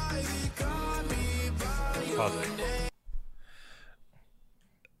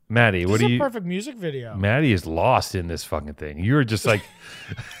 Maddie, what do you? This is a perfect music video. Maddie is lost in this fucking thing. You were just like,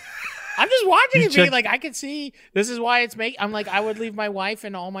 I'm just watching it, being like, I could see this is why it's making. I'm like, I would leave my wife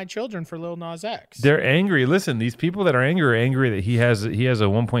and all my children for Lil Nas X. They're angry. Listen, these people that are angry that he has a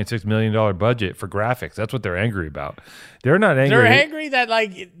 $1.6 million budget for graphics. That's what they're angry about. They're not angry. They're angry that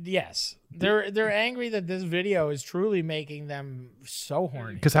they're angry that this video is truly making them so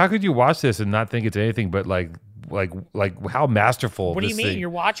horny. Because how could you watch this and not think it's anything but like how masterful? What do you mean? Thing. You're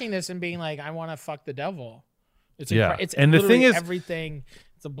watching this and being like, I want to fuck the devil. It's it's and the thing is everything.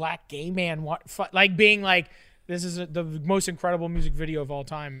 It's a black gay man, like being like, this is the most incredible music video of all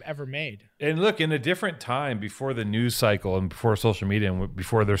time ever made. And look, in a different time, before the news cycle and before social media and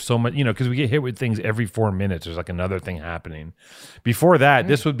before there's so much, because we get hit with things every 4 minutes. There's like another thing happening. Before that,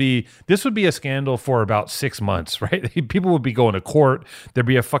 this would be a scandal for about 6 months, right? People would be going to court. There'd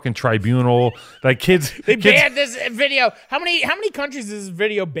be a fucking tribunal. Like kids, banned this video. How many countries is this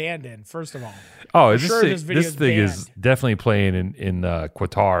video banned in? First of all, this thing is definitely playing in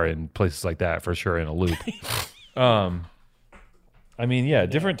Qatar and places like that for sure in a loop. I mean, yeah,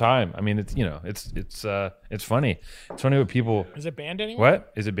 different time. I mean, it's it's funny. It's funny what people. Is it banned anywhere?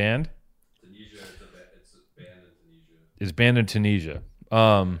 What is it banned? Tunisia. It's banned in Tunisia. It's banned in Tunisia.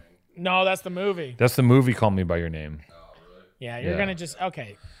 No, that's the movie. That's the movie. Call Me by Your Name. Oh, really? Yeah, you're gonna just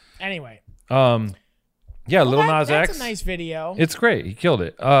okay. Anyway. Yeah, Lil Nas X. That's a nice video. It's great. He killed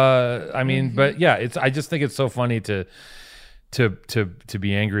it. I mean, but yeah, I just think it's so funny to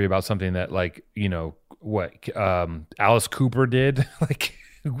be angry about something that what Alice Cooper did.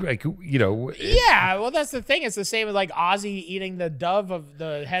 Yeah, well, that's the thing. It's the same as like Ozzy eating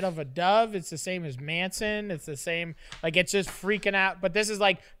the head of a dove. It's the same as Manson. It's the same. Like, it's just freaking out. But this is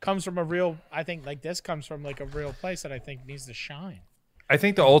comes from a real. I think this comes from a real place that I think needs to shine. I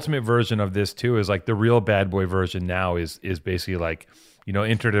think the ultimate version of this too is the real bad boy version now is basically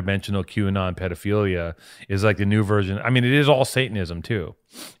interdimensional QAnon pedophilia is the new version. I mean, it is all Satanism too.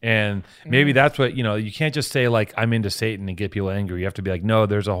 And maybe that's what, you can't just say I'm into Satan and get people angry. You have to be no,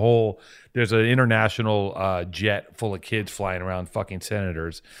 there's an international jet full of kids flying around fucking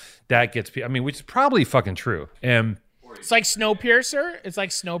senators. That gets people, which is probably fucking true. And it's like Snowpiercer. It's like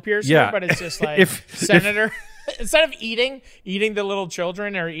Snowpiercer, but it's just Senator. Instead of eating the little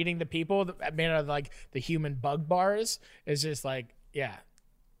children or eating the people made out of the human bug bars, it's just yeah,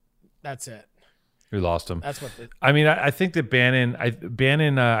 that's it. We lost him. That's what. I think that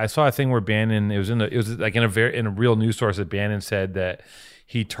Bannon. I saw a thing where Bannon. It was in a real news source that Bannon said that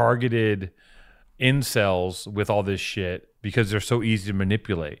he targeted incels with all this shit because they're so easy to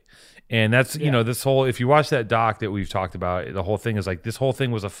manipulate. And that's this whole. If you watch that doc that we've talked about, the whole thing is this whole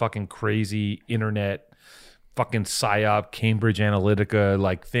thing was a fucking crazy internet fucking psyop Cambridge Analytica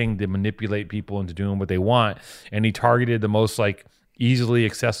like thing to manipulate people into doing what they want, and he targeted the most like easily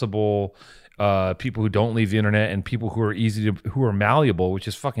accessible people who don't leave the internet and people who are who are malleable, which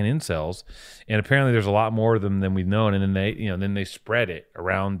is fucking incels. And apparently there's a lot more of them than we've known, and then they spread it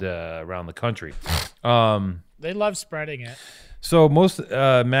around the country. They love spreading it. So most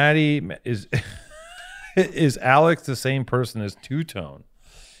Maddie is Alex the same person as Two Tone?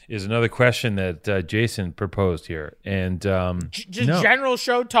 Is another question that Jason proposed here, and just general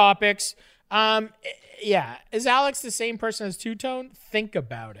show topics. Yeah, is Alex the same person as Two Tone? Think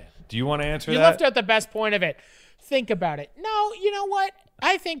about it. Do you want to answer that? You left out the best point of it. Think about it. No, you know what?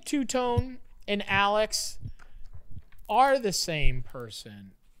 I think Two Tone and Alex are the same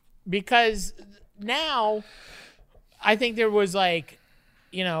person, because now I think there was like,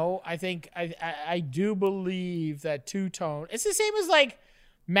 I think I do believe that Two Tone. It's the same as like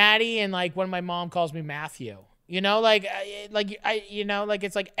Maddie and like when my mom calls me Matthew. It's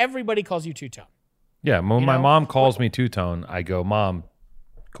like everybody calls you Two Tone. Yeah, when my mom calls me Two Tone, I go, Mom,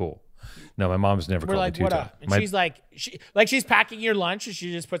 cool. No, my mom's never called me Two Tone. And she's like, she's packing your lunch and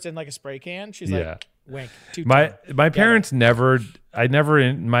she just puts in like a spray can. She's like, wink, Two Tone. My parents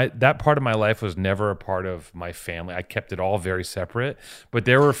that part of my life was never a part of my family. I kept it all very separate. But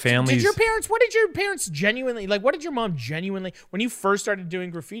there were families. What did your parents genuinely like? What did your mom genuinely when you first started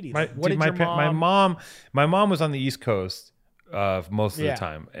doing graffiti? Like, my mom was on the East Coast. Most of the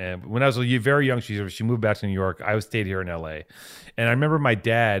time, and when I was very young, she moved back to New York. I stayed here in LA, and I remember I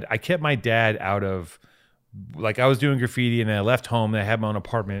kept my dad out of, like, I was doing graffiti, and then I left home, and I had my own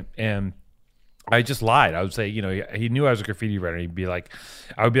apartment, and I just lied. I would say, he knew I was a graffiti writer. I would be like,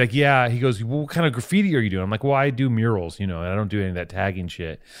 yeah. He goes, well, what kind of graffiti are you doing? I'm like, well, I do murals, and I don't do any of that tagging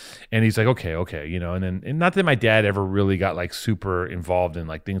shit. And he's like, okay, and not that my dad ever really got like super involved in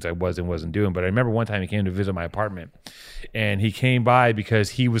like things I was and wasn't doing, but I remember one time he came to visit my apartment, and he came by because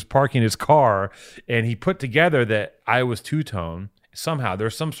he was parking his car, and he put together that I was Two Tone. Somehow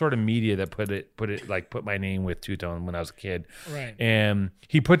there's some sort of media that put my name with Two Tone when I was a kid. Right. And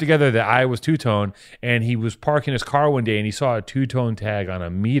he put together that I was Two Tone, and he was parking his car one day and he saw a Two Tone tag on a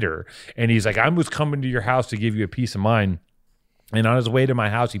meter, and he's like, I was coming to your house to give you a piece of mind. And on his way to my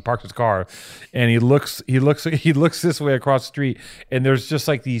house, he parked his car, and he looks this way across the street, and there's just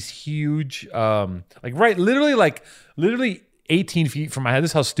like these huge, literally 18 feet from my house.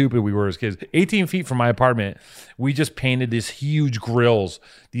 This is how stupid we were as kids. 18 feet from my apartment, we just painted these huge grills,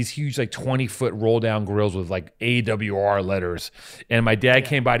 these huge like 20-foot roll down grills with like AWR letters. And my dad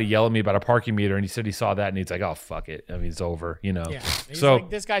came by to yell at me about a parking meter, and he said he saw that, and he's like, oh, fuck it. I mean, it's over, Yeah. So like,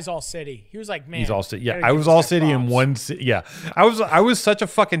 this guy's all city. He was like, man. He's all city. Yeah, I was all city in one city. Yeah. I was such a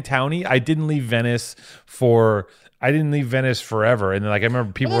fucking townie. I didn't leave Venice forever. And then, like, I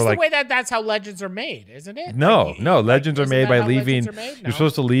remember people were like, the way that's how legends are made, isn't it? No, legends are made by leaving. You're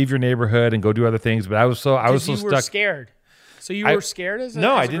supposed to leave your neighborhood and go do other things. But I was so stuck. Were scared. So you were scared as a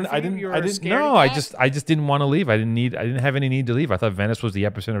No, I didn't. No, I just didn't want to leave. I didn't have any need to leave. I thought Venice was the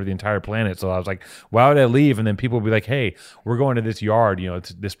epicenter of the entire planet. So I was like, why would I leave? And then people would be like, hey, we're going to this yard.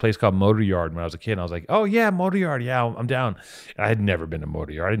 It's this place called Motor Yard. When I was a kid, and I was like, oh yeah, Motor Yard. Yeah, I'm down. And I had never been to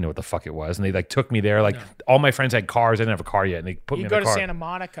Motor Yard. I didn't know what the fuck it was. And they like took me there. Like all my friends had cars. I didn't have a car yet. And they put me in a car. You go to Santa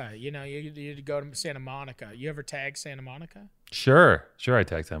Monica. You go to Santa Monica. You ever tag Santa Monica? Sure. I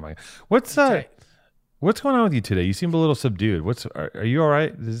tagged Santa Monica. What's going on with you today? You seem a little subdued. Are you all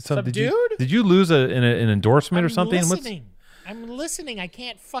right? Subdued? Did you lose an endorsement or something? I'm listening. I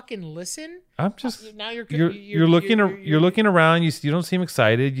can't fucking listen. I'm just now you're looking around. You don't seem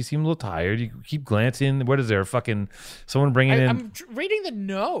excited. You seem a little tired. You keep glancing. What is there? Fucking someone bringing in? I'm reading the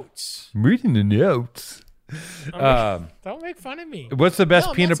notes. Reading the notes. Don't make fun of me. What's the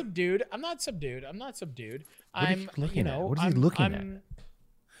best peanut? I'm not subdued. What is he looking at?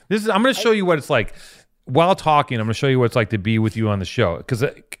 I'm going to show you what it's like. While talking, I'm going to show you what it's like to be with you on the show, because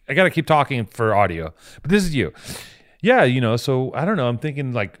I got to keep talking for audio. But this is you. Yeah, so I don't know. I'm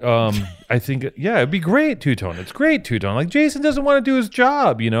thinking like, I think, it'd be great, Two Tone. It's great, Two Tone. Like, Jason doesn't want to do his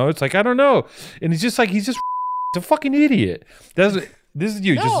job, It's like, I don't know. And he's just a fucking idiot. This is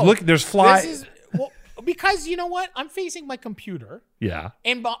you. No, just look, there's flies. Because you know what? I'm facing my computer. Yeah.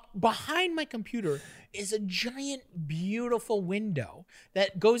 And behind my computer is a giant, beautiful window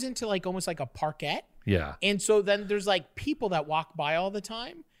that goes into like almost like a parquet. Yeah. And so then there's like people that walk by all the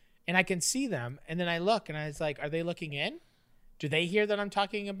time, and I can see them. And then I look, and I was like, are they looking in? Do they hear that I'm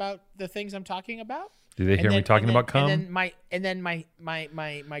talking about the things I'm talking about? Do they hear me talking about cum? And then my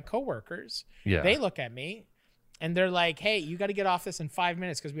coworkers, yeah, they look at me. And they're like, hey, you got to get off this in 5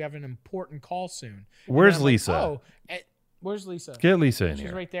 minutes because we have an important call soon. Where's Lisa? Where's Lisa? Get Lisa in here.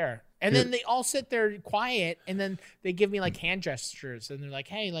 She's right there. And then they all sit there quiet, and then they give me like hand gestures, and they're like,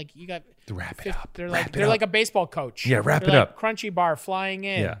 "Hey, like you got Wrap it up. They're Wrap like it they're up. like a baseball coach. Yeah, wrap They're it like, up. Crunchy bar flying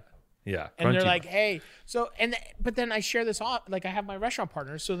in. Yeah. And they're Crunchy. like, "Hey," but then I share this off. Like I have my restaurant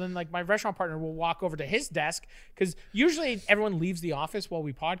partner, so then like my restaurant partner will walk over to his desk because usually everyone leaves the office while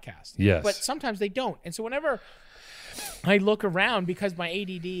we podcast. Yes. But sometimes they don't, and so whenever I look around because my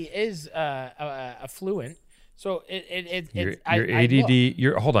ADD is affluent. So Your I ADD. look.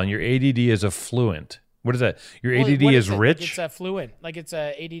 Your ADD is affluent. What is that? Your Well, ADD what is it? rich. Like it's affluent. Like it's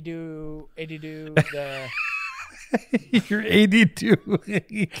a ADD. The You're 82.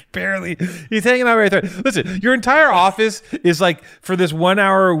 Barely. He's hanging out right there. Listen, your entire office is like for this 1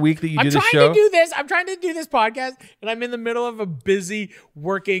 hour a week that you do the show. I'm trying to do this podcast, and I'm in the middle of a busy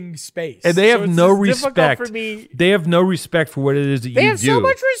working space. And they have So it's no just difficult respect. for me. They have no respect for what it is that you do. They have so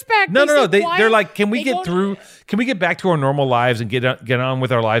much respect. No. sit They're quiet. like, can we They get go- through? Can we get back to our normal lives and get on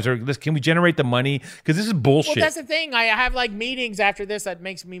with our lives? Or can we generate the money? Because this is bullshit. Well, that's the thing. I have like meetings after this that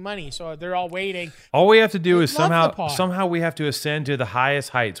makes me money, so they're all waiting. All we have to do is love the pod. somehow we have to ascend to the highest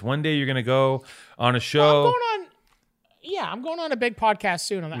heights. One day you're going to go on a show. I'm going on a big podcast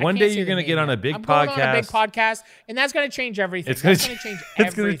soon. One day you're gonna get on a big I'm going on a big podcast. podcast, and that's going to change everything. It's going That's to going to change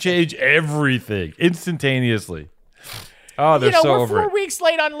it's going to everything. change everything instantaneously. Oh, they're so we're over 4 it. weeks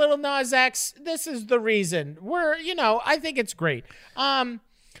late on Little Nas X. This is the reason. I think it's great.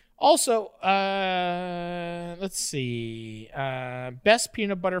 Also, let's see. Best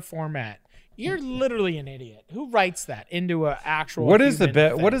peanut butter format. You're literally an idiot. Who writes that into an actual? What is the human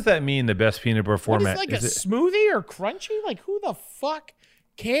best? thing? What does that mean? The best peanut butter What format? is like Is a it- smoothie or crunchy? Like who the fuck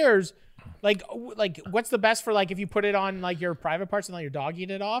cares? Like what's the best for like if you put it on like your private parts and let your dog eat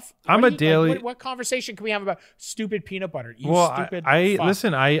it off? I'm What a do you- like, daily- what conversation can we have about stupid peanut butter? You well, stupid. I fuck.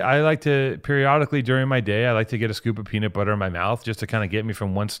 listen. I like to periodically during my day. I like to get a scoop of peanut butter in my mouth just to kind of get me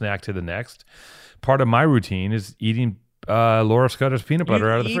from one snack to the next. Part of my routine is eating Laura Scudder's peanut butter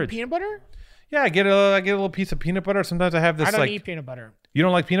You out of the eat fridge. peanut butter? Yeah, I get a little piece of peanut butter. Sometimes I have this I don't like eat peanut butter. you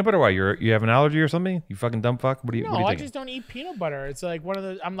don't like peanut butter. Why you have an allergy or something? You fucking dumb fuck. What do you? No, what do you I think? just don't eat peanut butter. It's like one of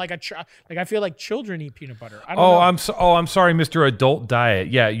the. I'm like like I feel like children eat peanut butter. I don't know. I'm sorry, Mr. Adult Diet.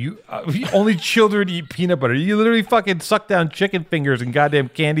 Yeah, you only children eat peanut butter. You literally fucking suck down chicken fingers and goddamn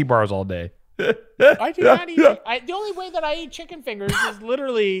candy bars all day. I do not eat. The only way that I eat chicken fingers is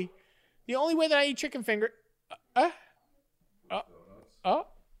literally the only way that I eat chicken finger.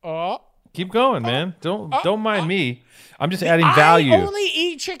 Keep going, man. Don't mind me. I'm just adding value. I only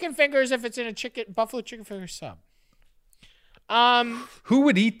eat chicken fingers if it's in a buffalo chicken finger sub. Who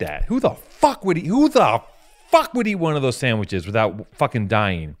would eat that? Who the fuck would eat one of those sandwiches without fucking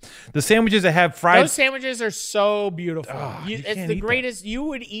dying? The sandwiches that have fried. Those sandwiches are so beautiful. you It's can't the eat that. greatest. You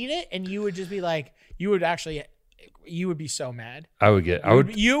would eat it, and you would just be like, you would be so mad. I would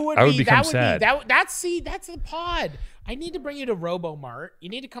become sad. That's the pod. I need to bring you to RoboMart. You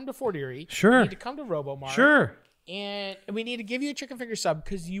need to come to Fort Erie. Sure. You need to come to RoboMart. Sure. And we need to give you a chicken finger sub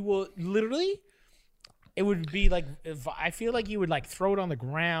because you will literally. It would be like I feel like you would like throw it on the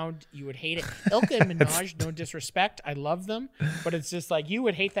ground. You would hate it. Ilka and Minaj, no disrespect, I love them, but it's just like you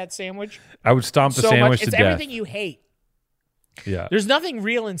would hate that sandwich I would stomp the so sandwich much. to It's death. everything you hate. Yeah. There's nothing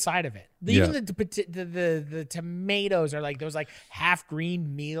real inside of it. Even Yeah. the tomatoes are like those like half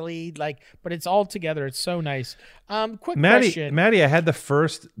green mealy but it's all together. It's so nice. Quick question. Maddie, I had the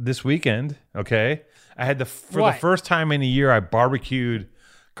first this weekend. Okay, I had the first time in a year I barbecued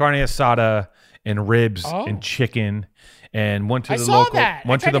carne asada and ribs and chicken, and went to I the saw local, that.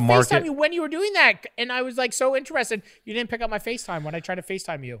 went I tried to the market. FaceTime you when you were doing that, and I was like so interested. You didn't pick up my FaceTime when I tried to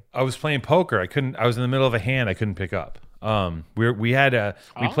FaceTime you. I was playing poker. I was in the middle of a hand. I couldn't pick up.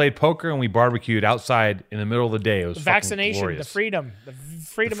 We played poker and we barbecued outside in the middle of the day. It was Vaccination, glorious. the freedom of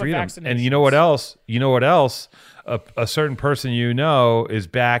vaccination. And you know what else? A certain person is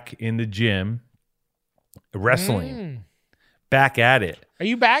back in the gym wrestling. Back at it. Are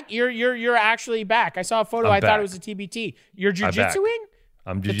you back? You're actually back. I saw a photo. I'm I thought back. it was a TBT. You're I'm back. jujitsuing?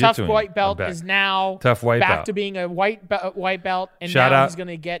 I'm The jiu-jitsuing. tough white I'm belt back. is now Tough white back belt. to being a white belt, and Shout now out- he's going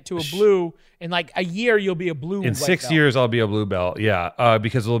to get to a blue. In like a year, you'll be a blue. In white 6 belt. years, I'll be a blue belt. Yeah,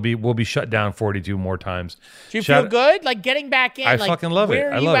 because we'll be shut down 42 more times. Do you feel good? Like getting back in? I like, fucking love it.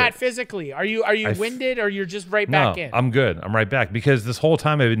 Where are I you love at it. physically? Are you winded or you're just right No, back in? I'm good. I'm right back because this whole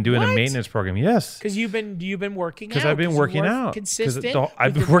time I've been doing a What? maintenance program. Yes, Because you've been working out. 'Cause I've been you working work out. 'Cause consistent.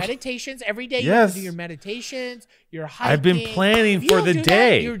 I've been with your working- meditations every day. You Yes. have to do your meditations. Your hiking. I've been planning If you for don't the do that,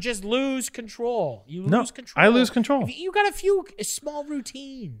 day. you just lose control. You No, lose control. I lose control. You got a few small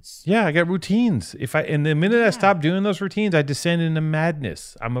routines. Yeah, I got routines. In the minute I stop doing those routines, I descend into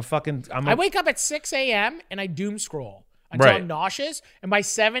madness. I wake up at 6 a.m. and I doom scroll. until Right. I'm nauseous, and by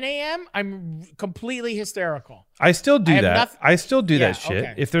 7 a.m. I'm completely hysterical. I still do have that. I still do Yeah, that shit.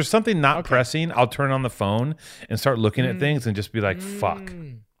 okay. If there's something not Okay. pressing, I'll turn on the phone and start looking at things and just be like, fuck.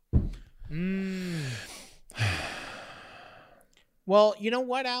 Well, you know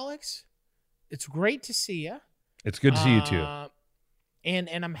what, Alex? It's great to see you. It's good to see you too. And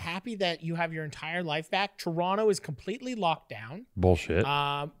I'm happy that you have your entire life back. Toronto is completely locked down. Bullshit.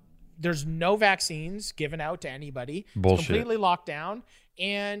 There's no vaccines given out to anybody. Bullshit. It's completely locked down.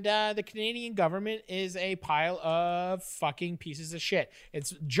 And the Canadian government is a pile of fucking pieces of shit.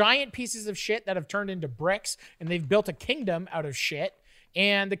 It's giant pieces of shit that have turned into bricks, and they've built a kingdom out of shit.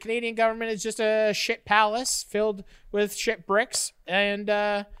 And the Canadian government is just a shit palace filled with shit bricks. And,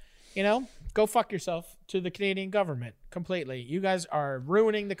 go fuck yourself to the Canadian government completely. You guys are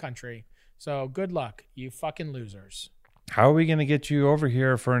ruining the country. So good luck, you fucking losers. How are we going to get you over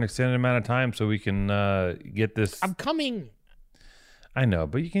here for an extended amount of time so we can get this? I'm coming. I know,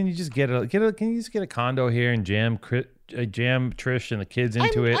 but can you just get a condo here and jam Trish and the kids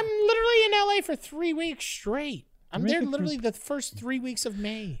into it? I'm literally in LA for 3 weeks straight. I'm Make there it literally the first 3 weeks of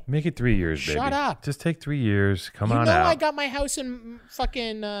May. Make it 3 years, baby. Shut up. Just take 3 years. Come You on know out. I got my house in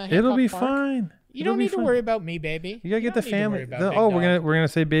fucking It'll Hancock be Park. fine. You It'll don't be need to fine. worry about me, baby. You gotta get the don't need to worry family. about The- big oh, dog. we're gonna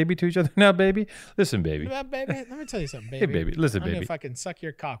say baby to each other now, baby. Listen, baby. Baby, let me tell you something, baby. Hey, baby. Listen, I'm baby. gonna fucking suck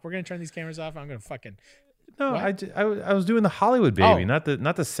your cock. We're gonna turn these cameras off. I'm gonna fucking. No, What? I was doing the Hollywood baby, Oh. not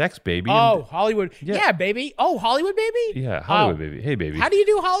the sex baby. Oh, Hollywood. Yeah. Yeah, baby. Oh, Hollywood baby. Yeah, Hollywood Oh. baby. Hey, baby. How do you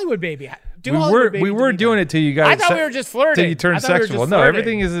do Hollywood baby? Do we Hollywood were baby we to were me, doing though. it till you got. I thought we were just flirting. Till you turned I thought we were just sexual. No, flirting.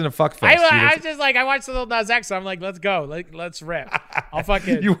 everything is in a fuck fest. I was just like, I watched the little Nas X, so I'm like, let's go, let's rip. I'll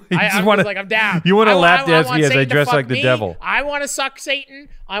fucking. You just I'm wanna- just like, I'm down. you wanna I lap dance want me as I Satan to dress fuck like the me. devil. I want to suck Satan.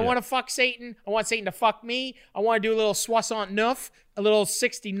 I want to fuck Satan. I want Satan to fuck me. I want to do a little soixante neuf, a little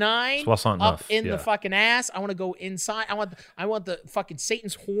 69 Soixante up neuf, in yeah. the fucking ass. I want to go inside. I want the fucking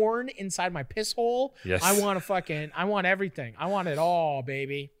Satan's horn inside my piss hole. Yes. I want everything. I want it all,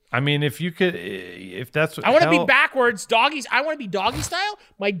 baby. I mean, if that's I want to be backwards, doggies. I want to be doggy style.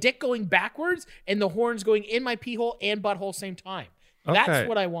 My dick going backwards and the horns going in my pee hole and butthole same time. Okay. That's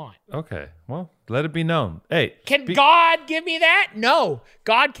what I want. Okay, well, let it be known. Hey, Can God give me that? No,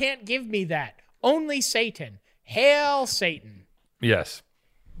 God can't give me that. Only Satan. Hail Satan. yes,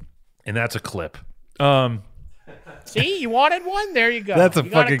 and that's a clip. See, you wanted one? There you go. That's a You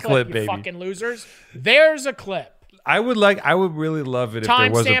got fucking clip, you baby. fucking losers. There's a clip. I would really love it if there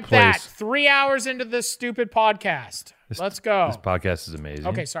was a Timestamp place. that. 3 hours into this stupid podcast. Let's go. This podcast is amazing.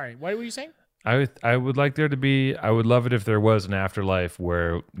 Okay, sorry. What were you saying? I would like there to be. I would love it if there was an afterlife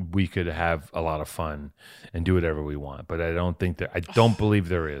where we could have a lot of fun and do whatever we want. But I don't think I don't believe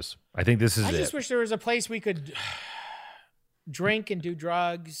there is. I think this is I it. just wish there was a place we could drink and do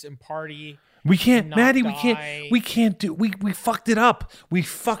drugs and party. We can't, not Maddie. die. We can't do. We fucked it up. We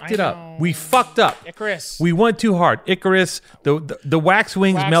fucked I it up. know. We fucked up. Icarus. We went too hard. Icarus. The wax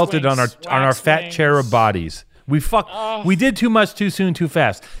wings Wax melted on wings. our Wax fat wings. cherub bodies. We fucked. We did too much too soon, too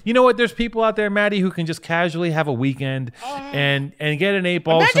fast. You know what? There's people out there, Maddie, who can just casually have a weekend and get an 8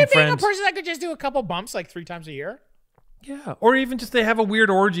 ball with Imagine some being friends. a person that could just do a couple bumps like 3 times a year. Yeah, or even just they have a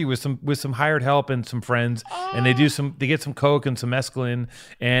weird orgy with some hired help and some friends, and they get some coke and some mescaline,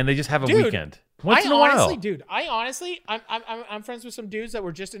 and they just have a Dude, weekend once in a while. I'm friends with some dudes that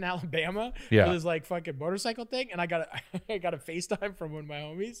were just in Alabama Yeah. for this like fucking motorcycle thing, and I got a FaceTime from one of my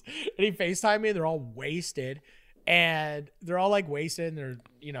homies, and he FaceTimed me, and they're all wasted, and they're all like wasted, and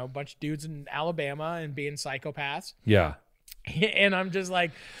they're a bunch of dudes in Alabama and being psychopaths. Yeah, And I was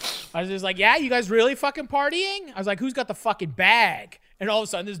just like, yeah, you guys really fucking partying? I was like, who's got the fucking bag? And all of a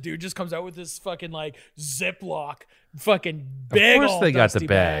sudden, this dude just comes out with this fucking like Ziploc, fucking big course old they got the dusty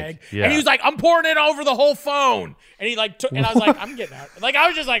bag. Yeah. And he was like, I'm pouring it over the whole phone. And he like took, and I was like, I'm getting out. Like I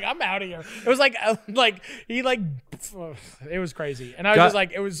was just like, I'm out of here. It was like it was crazy. And I was just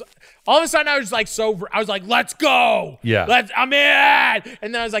like, it was all of a sudden I was like I was like, let's go. Yeah. I'm in.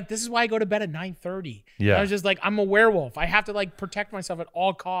 And then I was like, this is why I go to bed at 9:30. Yeah. And I was just like, I'm a werewolf. I have to like protect myself at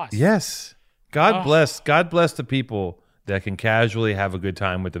all costs. yes. God bless the people that can casually have a good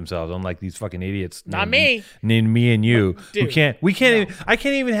time with themselves, unlike these fucking idiots. Not me. Named me and you. Dude, I can't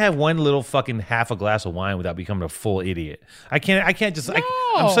even have one little fucking half a glass of wine without becoming a full idiot. I'm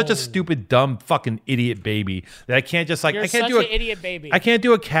such a stupid, dumb fucking idiot baby that I can't just like, You're I can't such do an idiot baby. I can't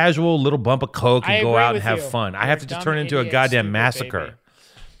do a casual little bump of coke I and go agree out and with have you. fun. I You're have a to just dumb turn into a idiot, goddamn stupid massacre. baby.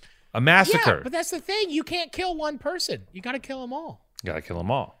 A massacre. Yeah, but that's the thing. You can't kill one person. You got to kill them all. You gotta kill them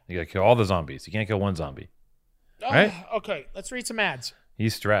all. You gotta kill all the zombies. You can't kill one zombie. Oh, Right? Okay, let's read some ads.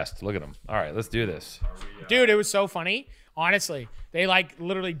 He's stressed. Look at him. All right, let's do this. Dude, it was so funny. Honestly, they like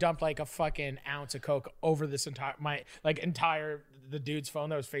literally dumped like a fucking ounce of coke over this entire the dude's phone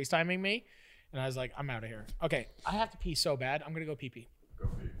that was FaceTiming me, and I was like, I'm out of here. Okay, I have to pee so bad. I'm gonna go pee.